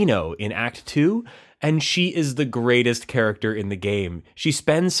casino in Act 2. And she is the greatest character in the game. She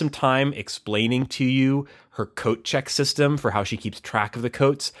spends some time explaining to you her coat check system for how she keeps track of the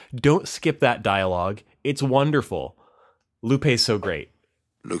coats. Don't skip that dialogue. It's wonderful. Lupe's so great.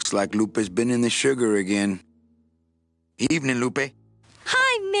 Looks like Lupe's been in the sugar again. Evening, Lupe.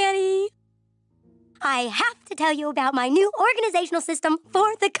 Hi, Manny. I have to tell you about my new organizational system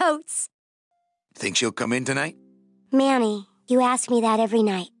for the coats. Think she'll come in tonight? Manny, you ask me that every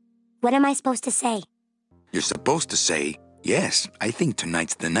night. What am I supposed to say? You're supposed to say, yes, I think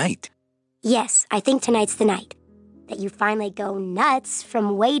tonight's the night. Yes, I think tonight's the night. That you finally go nuts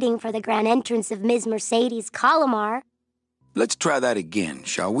from waiting for the grand entrance of Ms. Mercedes Colomar. Let's try that again,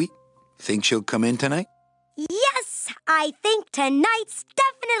 shall we? Think she'll come in tonight? Yes, I think tonight's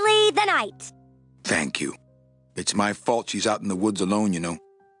definitely the night. Thank you. It's my fault she's out in the woods alone, you know.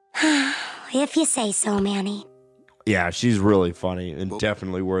 If you say so, Manny. Yeah, she's really funny and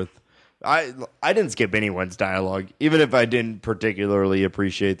definitely worth. I didn't skip anyone's dialogue, even if I didn't particularly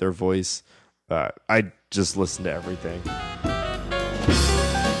appreciate their voice. I just listened to everything.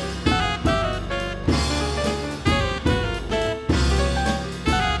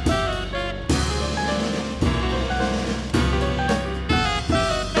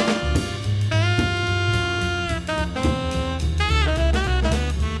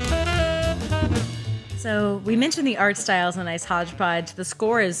 So we mentioned the art style is a nice hodgepodge. The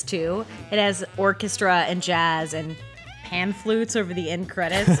score is too. It has orchestra and jazz and pan flutes over the end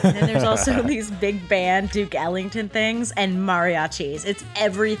credits. And then there's also these big band Duke Ellington things and mariachis. It's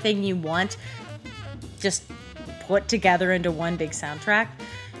everything you want just put together into one big soundtrack.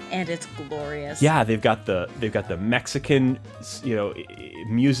 And it's glorious. Yeah, they've got the Mexican,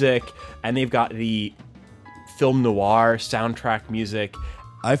 music, and they've got the film noir soundtrack music.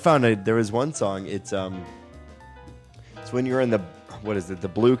 I found there was one song. It's when you're in the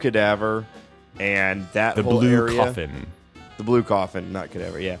blue cadaver, and that the whole blue area, coffin. The blue coffin, not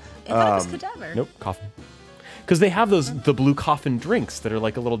cadaver. Yeah. I thought it was cadaver. Nope, coffin. Because they have the blue coffin drinks that are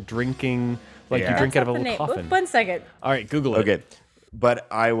like a little drinking, like you drink out of a little coffin. One second. All right, Google it. Okay, but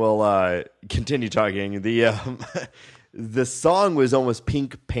I will continue talking. The song was almost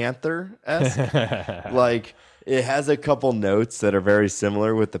Pink Panther-esque. Like, it has a couple notes that are very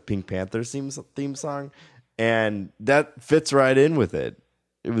similar with the Pink Panther theme song, and that fits right in with it.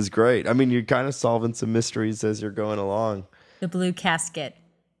 It was great. I mean, you're kind of solving some mysteries as you're going along. The blue casket.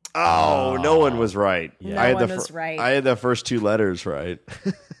 Oh, no one was right. Yeah. No one was right. I had the first two letters right.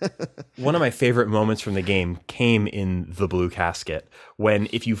 One of my favorite moments from the game came in the blue casket, when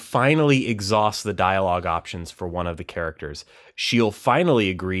if you finally exhaust the dialogue options for one of the characters, she'll finally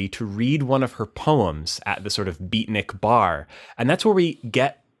agree to read one of her poems at the sort of beatnik bar. And that's where we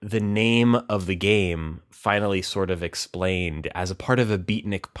get the name of the game finally sort of explained as a part of a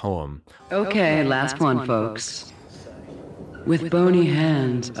beatnik poem. Okay, last one, folks. With bony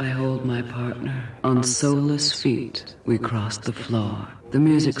hands, I hold my partner. On soulless feet, we cross the floor. The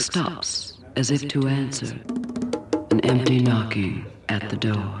music stops, as if to answer. An empty knocking at the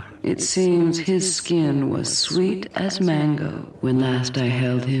door. It seems his skin was sweet as mango when last I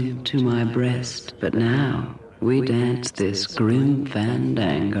held him to my breast. But now, we dance this grim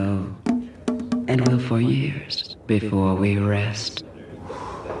fandango. And will for years before we rest.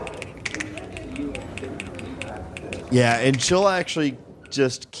 Yeah, and she'll actually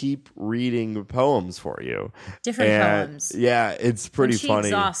just keep reading poems for you. Different poems. Yeah, it's pretty funny.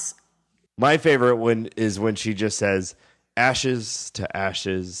 Exhausts. My favorite one is when she just says, ashes to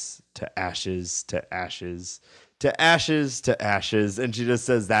ashes to ashes to ashes to ashes to ashes, and she just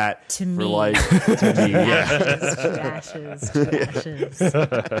says that to for me. like to me. Ashes to ashes.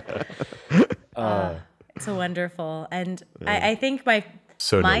 It's so wonderful, and I think my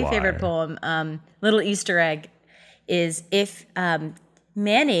favorite poem, little Easter egg, is if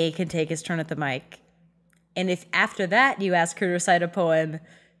Manny can take his turn at the mic, And if after that you ask her to recite a poem,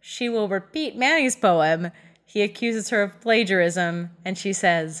 she will repeat Manny's poem. He accuses her of plagiarism, and she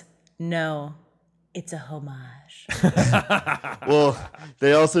says, "No, it's a homage." Well,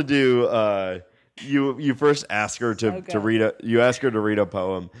 they also do. You first ask her to read a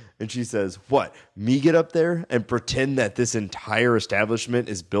poem, and she says, "What? Me get up there and pretend that this entire establishment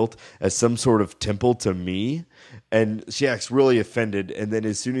is built as some sort of temple to me?" And she acts really offended. And then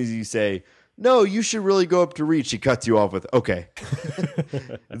as soon as you say, "No, you should really go up to read," she cuts you off with, "Okay."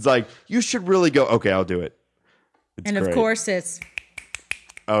 It's like, you should really go. Okay, I'll do it. It's and great. Of course, it's.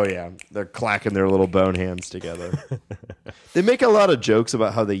 Oh, yeah. They're clacking their little bone hands together. They make a lot of jokes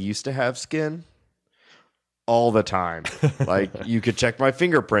about how they used to have skin all the time. Like, you could check my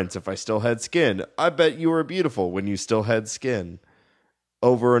fingerprints if I still had skin. I bet you were beautiful when you still had skin.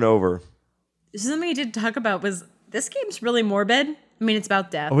 Over and over. Something I did talk about was this game's really morbid. I mean, it's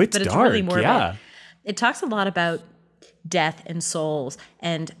about death, but it's dark, really morbid. yeah. It talks a lot about death and souls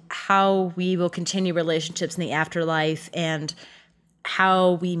and how we will continue relationships in the afterlife and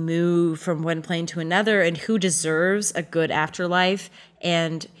how we move from one plane to another and who deserves a good afterlife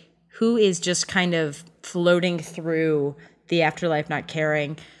and who is just kind of floating through the afterlife not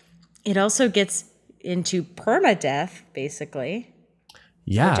caring. It also gets into permadeath, basically.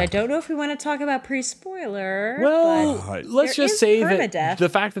 Yeah. Which I don't know if we want to talk about pre-spoiler. Well, but let's just say permadeath. that the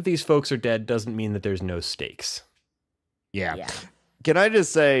fact that these folks are dead doesn't mean that there's no stakes. Yeah. Can I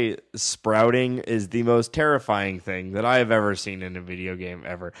just say, sprouting is the most terrifying thing that I have ever seen in a video game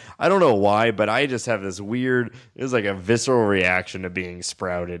ever. I don't know why, but I just have this weird, it's like a visceral reaction to being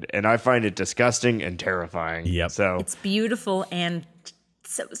sprouted, and I find it disgusting and terrifying. Yep. So It's beautiful and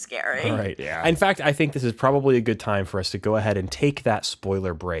so scary. All right. Yeah. In fact, I think this is probably a good time for us to go ahead and take that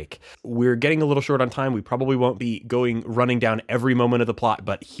spoiler break. We're getting a little short on time. We probably won't be running down every moment of the plot,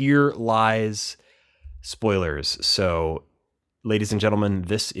 but here lies spoilers. So, ladies and gentlemen,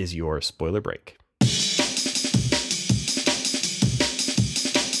 this is your spoiler break.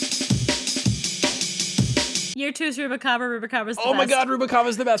 Year 2 is Rubicava. Rubicaba's the best. Oh my God,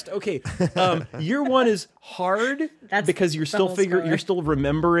 Rubicava's the best. Okay, year 1 is hard because you're still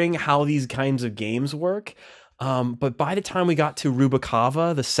remembering how these kinds of games work. But by the time we got to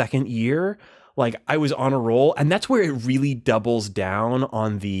Rubicava, the second year, like I was on a roll, and that's where it really doubles down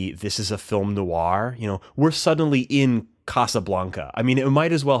on this is a film noir. You know, we're suddenly in Casablanca. I mean, it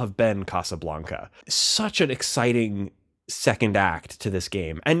might as well have been Casablanca. Such an exciting second act to this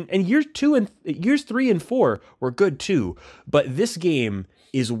game. And years 3 and 4 were good too, but this game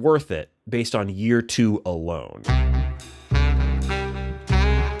is worth it based on year 2 alone.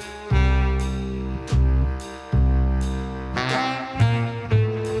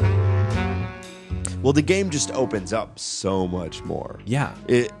 Well, the game just opens up so much more. Yeah.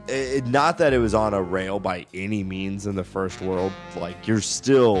 It not that it was on a rail by any means in the first world. Like, you're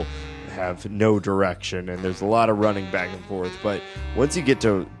still have no direction, and there's a lot of running back and forth. But once you get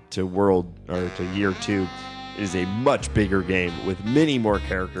to year 2, it is a much bigger game with many more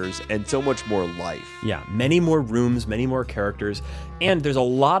characters and so much more life. Yeah, many more rooms, many more characters, and there's a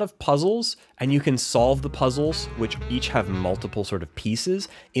lot of puzzles, and you can solve the puzzles, which each have multiple sort of pieces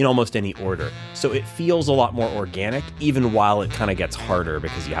in almost any order. So it feels a lot more organic, even while it kind of gets harder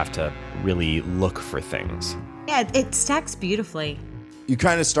because you have to really look for things. Yeah, it stacks beautifully. You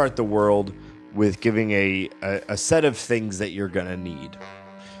kind of start the world with giving a set of things that you're going to need.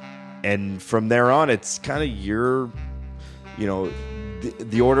 And from there on, it's kind of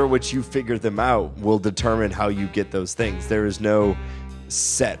the order in which you figure them out will determine how you get those things. There is no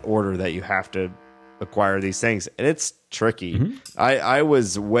set order that you have to acquire these things. And it's tricky. Mm-hmm. I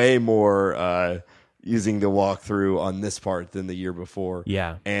was way more using the walkthrough on this part than the year before.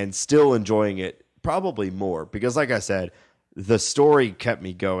 Yeah. And still enjoying it probably more. Because like I said, the story kept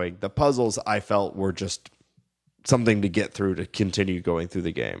me going. The puzzles I felt were just something to get through to continue going through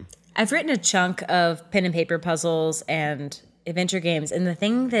the game. I've written a chunk of pen and paper puzzles and adventure games, and the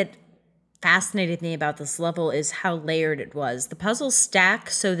thing that fascinated me about this level is how layered it was. The puzzles stack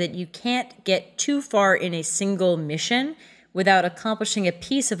so that you can't get too far in a single mission without accomplishing a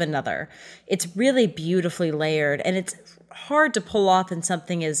piece of another. It's really beautifully layered, and it's hard to pull off in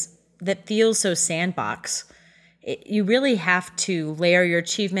something that feels so sandbox. You really have to layer your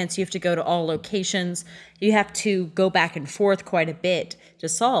achievements. You have to go to all locations. You have to go back and forth quite a bit to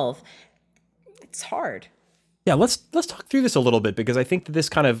solve. It's hard. Yeah, let's talk through this a little bit, because I think that this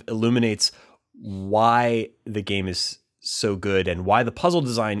kind of illuminates why the game is so good and why the puzzle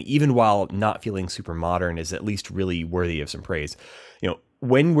design, even while not feeling super modern, is at least really worthy of some praise. You know,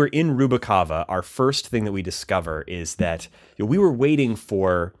 when we're in Rubicava, our first thing that we discover is that we were waiting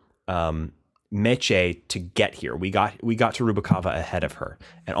for Meche to get here. We got to Rubikava ahead of her,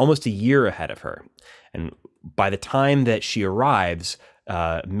 and almost a year ahead of her. And by the time that she arrives,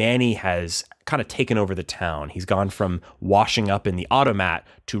 Manny has kind of taken over the town. He's gone from washing up in the automat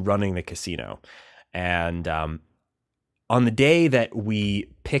to running the casino. And on the day that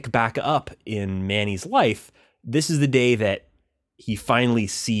we pick back up in Manny's life, this is the day that he finally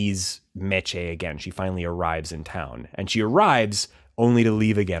sees Meche again. She finally arrives in town, and she arrives only to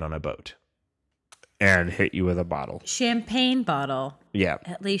leave again on a boat. And hit you with a bottle. Champagne bottle. Yeah.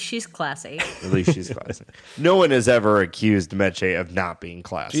 At least she's classy. At least she's classy. No one has ever accused Meche of not being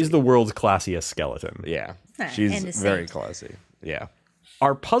classy. She's the world's classiest skeleton. Yeah. And She's a very saint. classy. Yeah.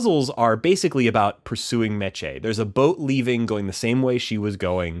 Our puzzles are basically about pursuing Meche. There's a boat leaving going the same way she was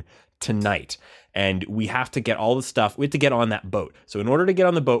going tonight. And we have to get all the stuff. We have to get on that boat. So in order to get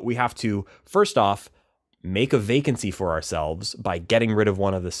on the boat, we have to, first off, make a vacancy for ourselves by getting rid of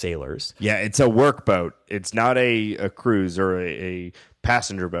one of the sailors. Yeah, it's a work boat. It's not a cruise or a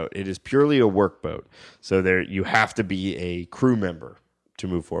passenger boat. It is purely a work boat. So there, you have to be a crew member to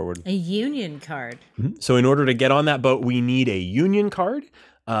move forward. A union card. So in order to get on that boat, we need a union card.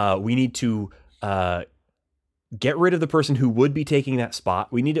 We need to get rid of the person who would be taking that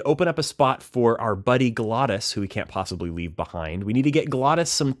spot. We need to open up a spot for our buddy Glottis, who we can't possibly leave behind. We need to get Glottis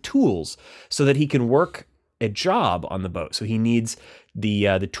some tools so that he can work a job on the boat. So he needs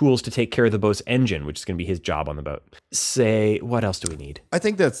the tools to take care of the boat's engine, which is going to be his job on the boat. What else do we need? I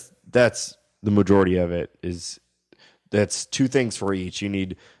think that's the majority of it. That's two things for each. You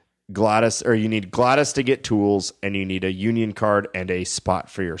need Glottis to get tools, and you need a union card and a spot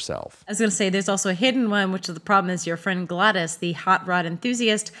for yourself. I was going to say there's also a hidden one, which is the problem is your friend Glottis, the hot rod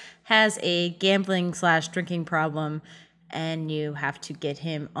enthusiast, has a gambling/drinking problem, and you have to get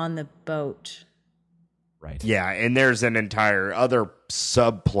him on the boat. Right. Yeah, and there's an entire other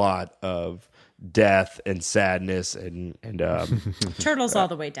subplot of death and sadness and Turtles all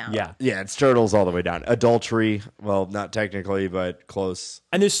the way down. Yeah. Yeah, it's turtles all the way down. Adultery, well, not technically, but close.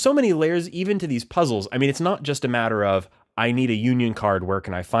 And there's so many layers even to these puzzles. I mean, it's not just a matter of, I need a union card, where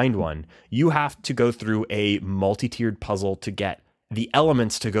can I find one? You have to go through a multi-tiered puzzle to get the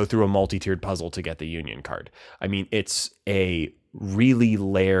elements to go through a multi-tiered puzzle to get the union card. I mean, it's a really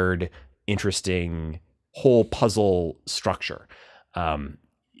layered, interesting whole puzzle structure.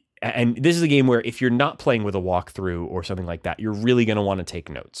 And this is a game where if you're not playing with a walkthrough or something like that, you're really going to want to take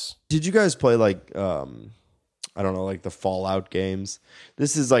notes. Did you guys play like I don't know, like the Fallout games?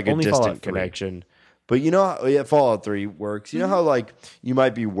 This is like Only a Fallout distant 3. connection. But you know how, yeah, Fallout 3 works. You know how like you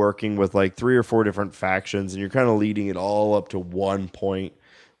might be working with like 3 or 4 different factions and you're kind of leading it all up to one point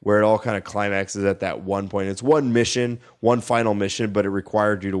where it all kind of climaxes at that one point. It's one mission, one final mission, but it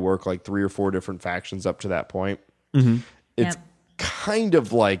required you to work like 3 or 4 different factions up to that point. Mm-hmm. It's kind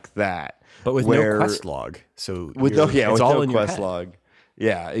of like that. But with no quest log. So with it's all no in your quest head. log.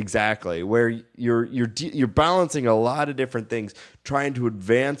 Yeah, exactly. Where you're balancing a lot of different things, trying to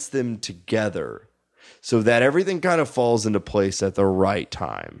advance them together so that everything kind of falls into place at the right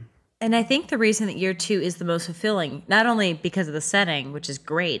time. And I think the reason that year 2 is the most fulfilling, not only because of the setting, which is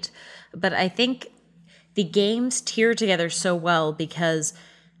great, but I think the games tier together so well because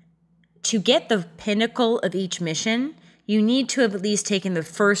to get the pinnacle of each mission, you need to have at least taken the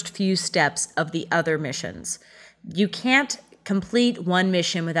first few steps of the other missions. You can't complete one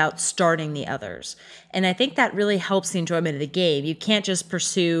mission without starting the others. And I think that really helps the enjoyment of the game. You can't just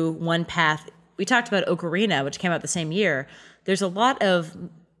pursue one path. We talked about Ocarina, which came out the same year. There's a lot of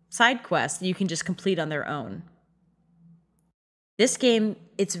side quests that you can just complete on their own. This game,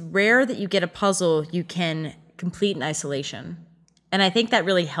 it's rare that you get a puzzle you can complete in isolation. And I think that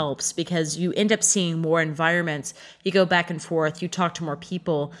really helps because you end up seeing more environments. You go back and forth, you talk to more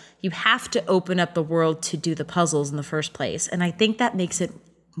people. You have to open up the world to do the puzzles in the first place. And I think that makes it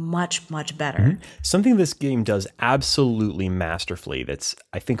much, much better. Mm-hmm. Something this game does absolutely masterfully that's,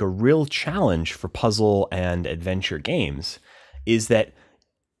 I think, a real challenge for puzzle and adventure games is that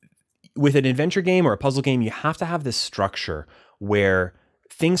with an adventure game or a puzzle game, you have to have this structure where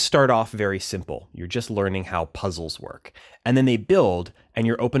things start off very simple. You're just learning how puzzles work. And then they build, and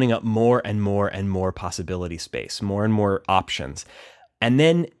you're opening up more and more and more possibility space, more and more options. And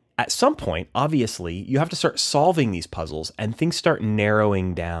then at some point, obviously, you have to start solving these puzzles, and things start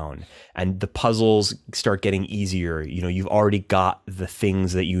narrowing down, and the puzzles start getting easier. You know, you've already got the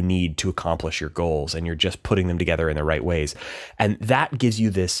things that you need to accomplish your goals, and you're just putting them together in the right ways. And that gives you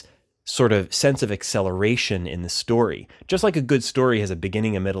this sort of sense of acceleration in the story. Just like a good story has a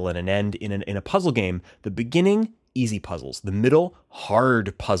beginning, a middle, and an end, in a puzzle game, the beginning, easy puzzles. The middle,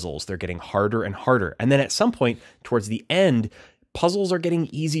 hard puzzles. They're getting harder and harder. And then at some point, towards the end, puzzles are getting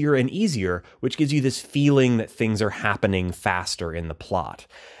easier and easier, which gives you this feeling that things are happening faster in the plot.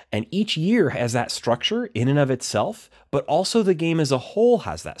 And each year has that structure in and of itself, but also the game as a whole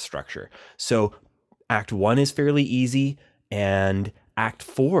has that structure. So Act 1 is fairly easy, and Act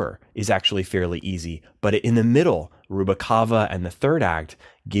 4 is actually fairly easy. But in the middle, Rubikava and the third act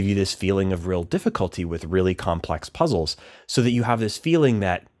give you this feeling of real difficulty with really complex puzzles, so that you have this feeling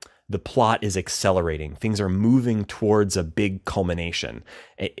that the plot is accelerating. Things are moving towards a big culmination.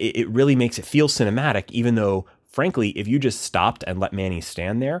 It really makes it feel cinematic, even though, frankly, if you just stopped and let Manny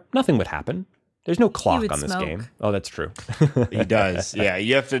stand there, nothing would happen. There's no clock on this game. Oh, that's true. He does. Yeah,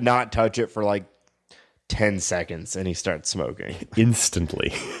 you have to not touch it for like 10 seconds and he starts smoking.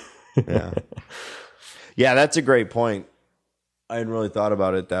 Instantly. Yeah. Yeah, that's a great point. I hadn't really thought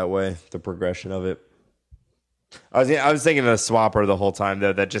about it that way, the progression of it. I was thinking of a swapper the whole time,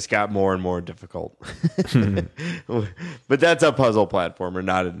 though, that just got more and more difficult. But that's a puzzle platformer,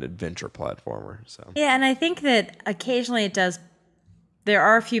 not an adventure platformer. So Yeah, and I think that occasionally it does. There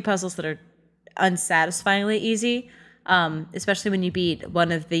are a few puzzles that are unsatisfyingly easy, especially when you beat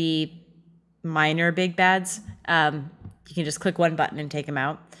one of the minor big bads. You can just click one button and take them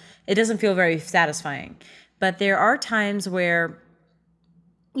out. It doesn't feel very satisfying. But there are times where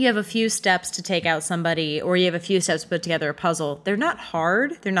you have a few steps to take out somebody, or you have a few steps to put together a puzzle. They're not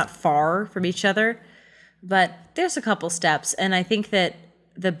hard. They're not far from each other. But there's a couple steps. And I think that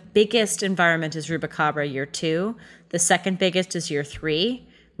the biggest environment is Rubikabra year 2. The second biggest is year 3,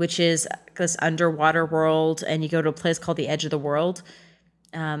 which is this underwater world. And you go to a place called the Edge of the World.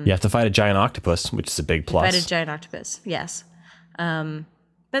 You have to fight a giant octopus, which is a big plus. Fight a giant octopus, yes.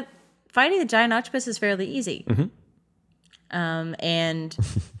 But fighting the giant octopus is fairly easy. Mm-hmm. And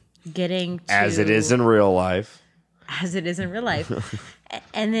getting to... As it is in real life. As it is in real life.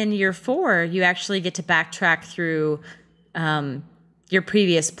 And then year 4, you actually get to backtrack through your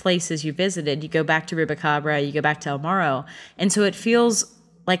previous places you visited. You go back to Rubikabra, you go back to El Morro. And so it feels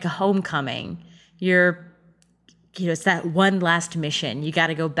like a homecoming. It's that one last mission. You got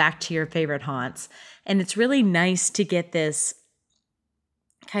to go back to your favorite haunts. And it's really nice to get this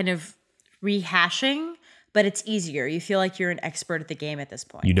kind of rehashing, but it's easier. You feel like you're an expert at the game at this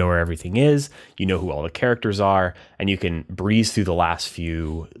point. You know where everything is, you know who all the characters are, and you can breeze through the last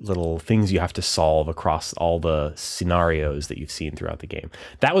few little things you have to solve across all the scenarios that you've seen throughout the game.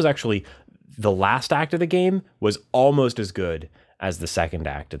 That was actually, the last act of the game was almost as good as the second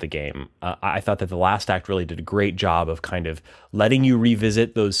act of the game. I thought that the last act really did a great job of kind of letting you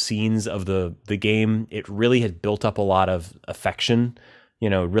revisit those scenes of the game. It really had built up a lot of affection,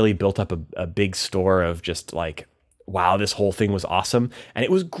 really built up a big store of just like, wow, this whole thing was awesome. And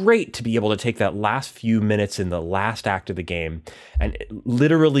it was great to be able to take that last few minutes in the last act of the game and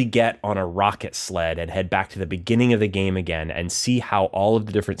literally get on a rocket sled and head back to the beginning of the game again and see how all of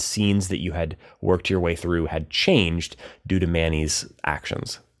the different scenes that you had worked your way through had changed due to Manny's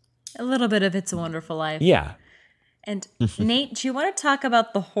actions. A little bit of It's a Wonderful Life. Yeah. And Nate, do you want to talk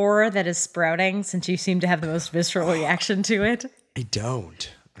about the horror that is sprouting, since you seem to have the most visceral reaction to it? I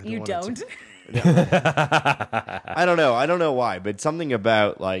don't. You don't? I don't know. I don't know why, but something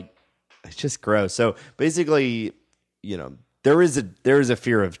about like it's just gross. So basically, there is a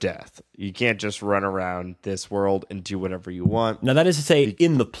fear of death. You can't just run around this world and do whatever you want. Now that is to say,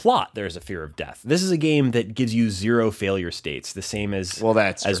 in the plot, there's a fear of death. This is a game that gives you 0 failure states, the same as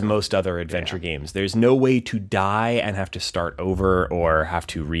most other adventure games. There's no way to die and have to start over or have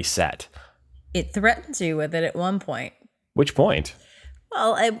to reset. It threatens you with it at one point. Which point?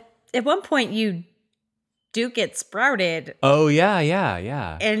 Well, at one point you do get sprouted. Oh,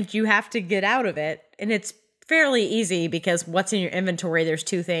 yeah. And you have to get out of it. And it's fairly easy because what's in your inventory, there's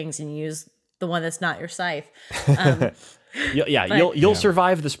 2 things and you use the one that's not your scythe. You'll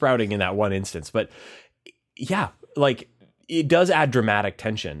survive the sprouting in that one instance. But yeah, like it does add dramatic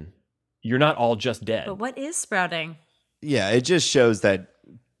tension. You're not all just dead. But what is sprouting? Yeah, it just shows that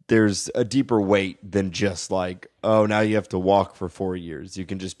there's a deeper weight than just like, oh, now you have to walk for 4 years. You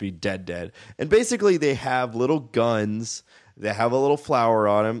can just be dead. And basically they have little guns. They have a little flower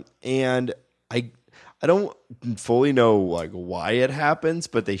on them. And I don't fully know like why it happens,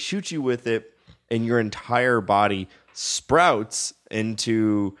 but they shoot you with it and your entire body sprouts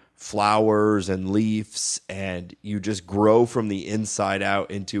into flowers and leaves. And you just grow from the inside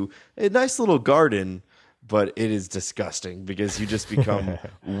out into a nice little garden. But it is disgusting because you just become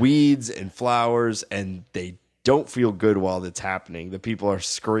weeds and flowers and they don't feel good while it's happening. The people are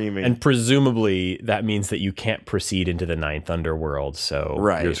screaming. And presumably that means that you can't proceed into the 9th underworld. So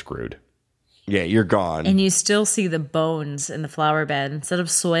you're screwed. Yeah, you're gone. And you still see the bones in the flower bed. Instead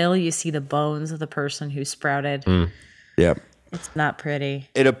of soil, you see the bones of the person who sprouted. Yep. It's not pretty.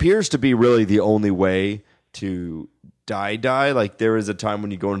 It appears to be really the only way to die. Like there is a time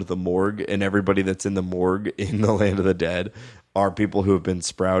when you go into the morgue and everybody that's in the morgue in the Land of the Dead are people who have been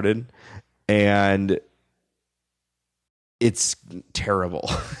sprouted. And it's terrible.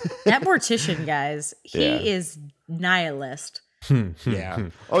 That mortician, guys, he Yeah. is nihilist. Yeah.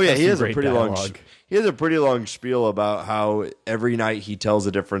 Oh yeah, he some has a great pretty dialogue. he has a pretty long spiel about how every night he tells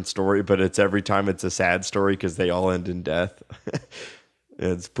a different story, but it's every time it's a sad story because they all end in death.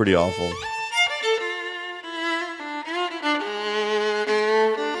 It's pretty awful.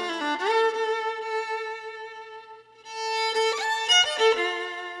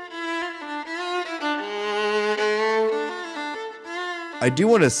 I do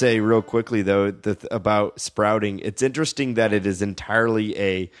want to say real quickly, though, about sprouting. It's interesting that it is entirely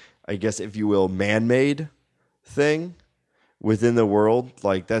a, I guess, if you will, man-made thing within the world.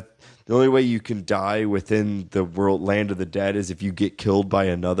 Like that, the only way you can die within the world, Land of the Dead, is if you get killed by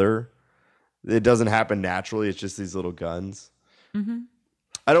another. It doesn't happen naturally. It's just these little guns. Mm-hmm.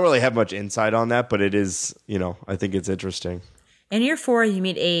 I don't really have much insight on that, but it is, I think it's interesting. In year 4, you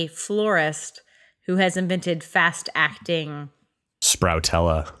meet a florist who has invented fast-acting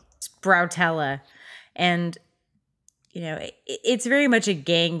Sproutella. And, it's very much a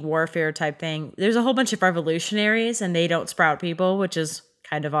gang warfare type thing. There's a whole bunch of revolutionaries, and they don't sprout people, which is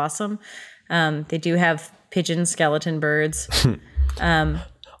kind of awesome. They do have pigeon skeleton birds.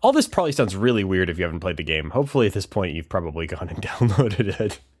 All this probably sounds really weird if you haven't played the game. Hopefully at this point you've probably gone and downloaded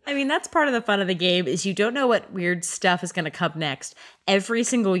it. I mean, that's part of the fun of the game is you don't know what weird stuff is going to come next. Every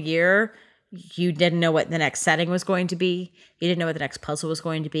single year, you didn't know what the next setting was going to be. You didn't know what the next puzzle was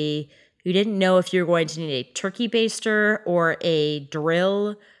going to be. You didn't know if you were going to need a turkey baster or a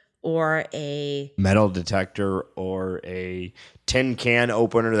drill or a metal detector or a tin can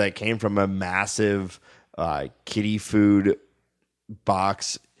opener that came from a massive kitty food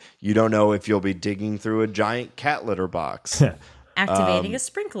box. You don't know if you'll be digging through a giant cat litter box. activating a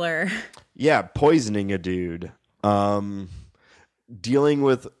sprinkler. Yeah, poisoning a dude. Dealing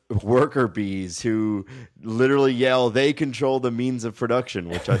with worker bees who literally yell, they control the means of production,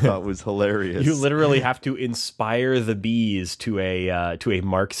 which I thought was hilarious. You literally have to inspire the bees to a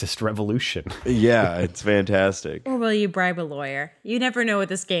Marxist revolution. Yeah, it's fantastic. Or will you bribe a lawyer? You never know what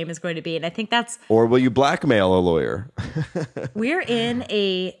this game is going to be. And I think that's... Or will you blackmail a lawyer? We're in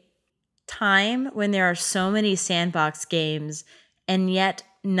a time when there are so many sandbox games, and yet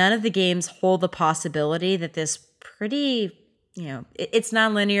none of the games hold the possibility that this pretty... it's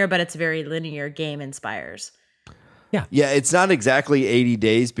non-linear, but it's a very linear game inspires. Yeah, it's not exactly 80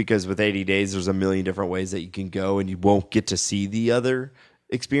 days because with 80 days, there's a million different ways that you can go and you won't get to see the other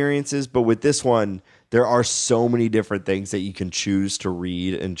experiences. But with this one, there are so many different things that you can choose to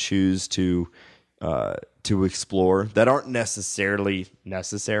read and choose to explore that aren't necessarily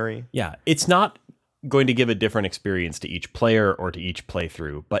necessary. Yeah, it's not going to give a different experience to each player or to each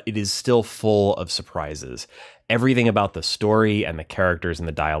playthrough, but it is still full of surprises. Everything about the story and the characters and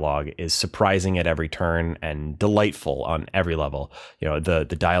the dialogue is surprising at every turn and delightful on every level. The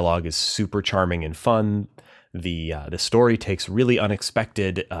dialogue is super charming and fun. The story takes really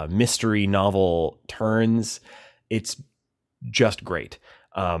unexpected mystery novel turns. It's just great.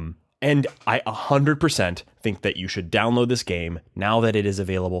 And I 100% think that you should download this game now that it is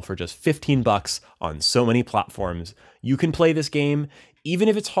available for just $15 on so many platforms. You can play this game, even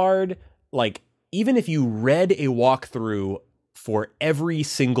if it's hard, even if you read a walkthrough for every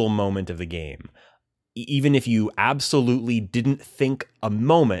single moment of the game, even if you absolutely didn't think a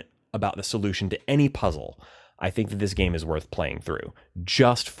moment about the solution to any puzzle, I think that this game is worth playing through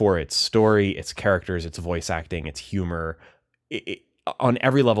just for its story, its characters, its voice acting, its humor. On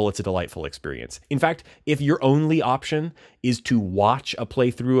every level, it's a delightful experience. In fact, if your only option is to watch a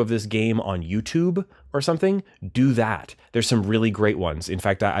playthrough of this game on YouTube or something, do that. There's some really great ones. In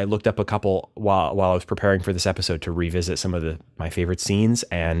fact, I looked up a couple while I was preparing for this episode to revisit some of my favorite scenes,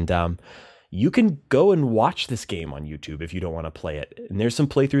 and you can go and watch this game on YouTube if you don't want to play it. And there's some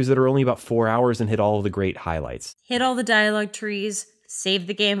playthroughs that are only about 4 hours and hit all of the great highlights. Hit all the dialogue trees, save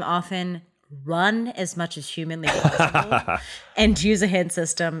the game often, run as much as humanly possible, and use a hint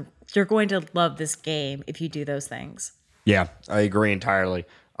system. You're going to love this game if you do those things. Yeah, I agree entirely.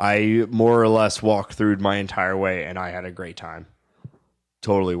 I more or less walked through my entire way, and I had a great time.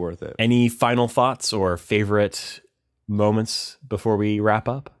 Totally worth it. Any final thoughts or favorite moments before we wrap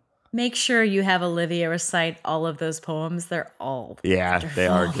up? Make sure you have Olivia recite all of those poems. They're all wonderful. They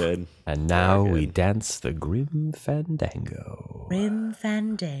are good. And now we dance the Grim Fandango. Grim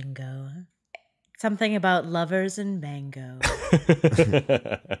Fandango. Something about lovers and mango.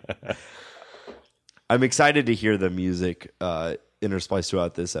 I'm excited to hear the music interspliced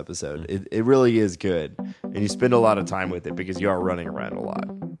throughout this episode. It really is good. And you spend a lot of time with it because you are running around a lot.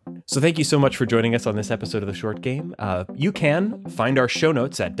 So thank you so much for joining us on this episode of The Short Game. You can find our show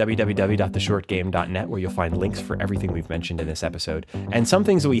notes at www.theshortgame.net, where you'll find links for everything we've mentioned in this episode. And some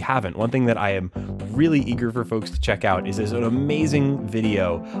things that we haven't. One thing that I am really eager for folks to check out is there's an amazing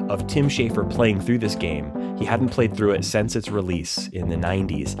video of Tim Schaffer playing through this game. He hadn't played through it since its release in the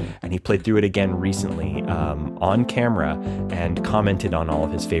 90s, and he played through it again recently on camera and commented on all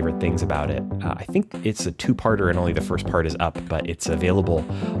of his favorite things about it. I think it's a two-parter and only the first part is up, but it's available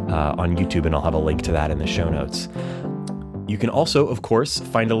on YouTube, and I'll have a link to that in the show notes. You can also, of course,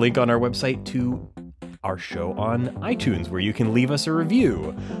 find a link on our website to our show on iTunes, where you can leave us a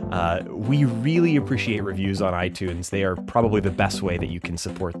review. We really appreciate reviews on iTunes. They are probably the best way that you can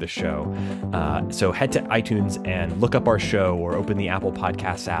support the show. So head to iTunes and look up our show, or open the Apple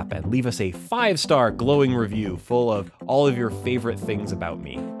Podcasts app and leave us a 5-star glowing review full of all of your favorite things about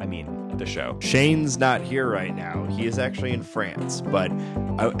me. I mean, the show. Shane's not here right now. He is actually in France, but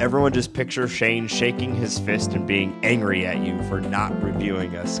everyone just picture Shane shaking his fist and being angry at you for not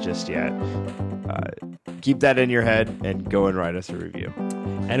reviewing us just yet. Keep that in your head and go and write us a review.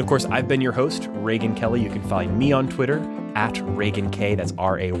 And of course, I've been your host, Reagan Kelly. You can find me on Twitter at ReaganK. That's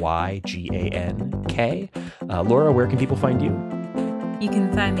RayGanK. Laura, where can people find you? You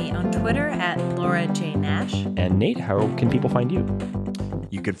can find me on Twitter at Laura J. Nash. And Nate, how can people find you?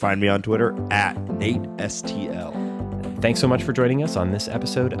 You can find me on Twitter at NateSTL. Thanks so much for joining us on this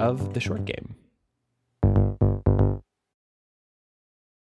episode of The Short Game.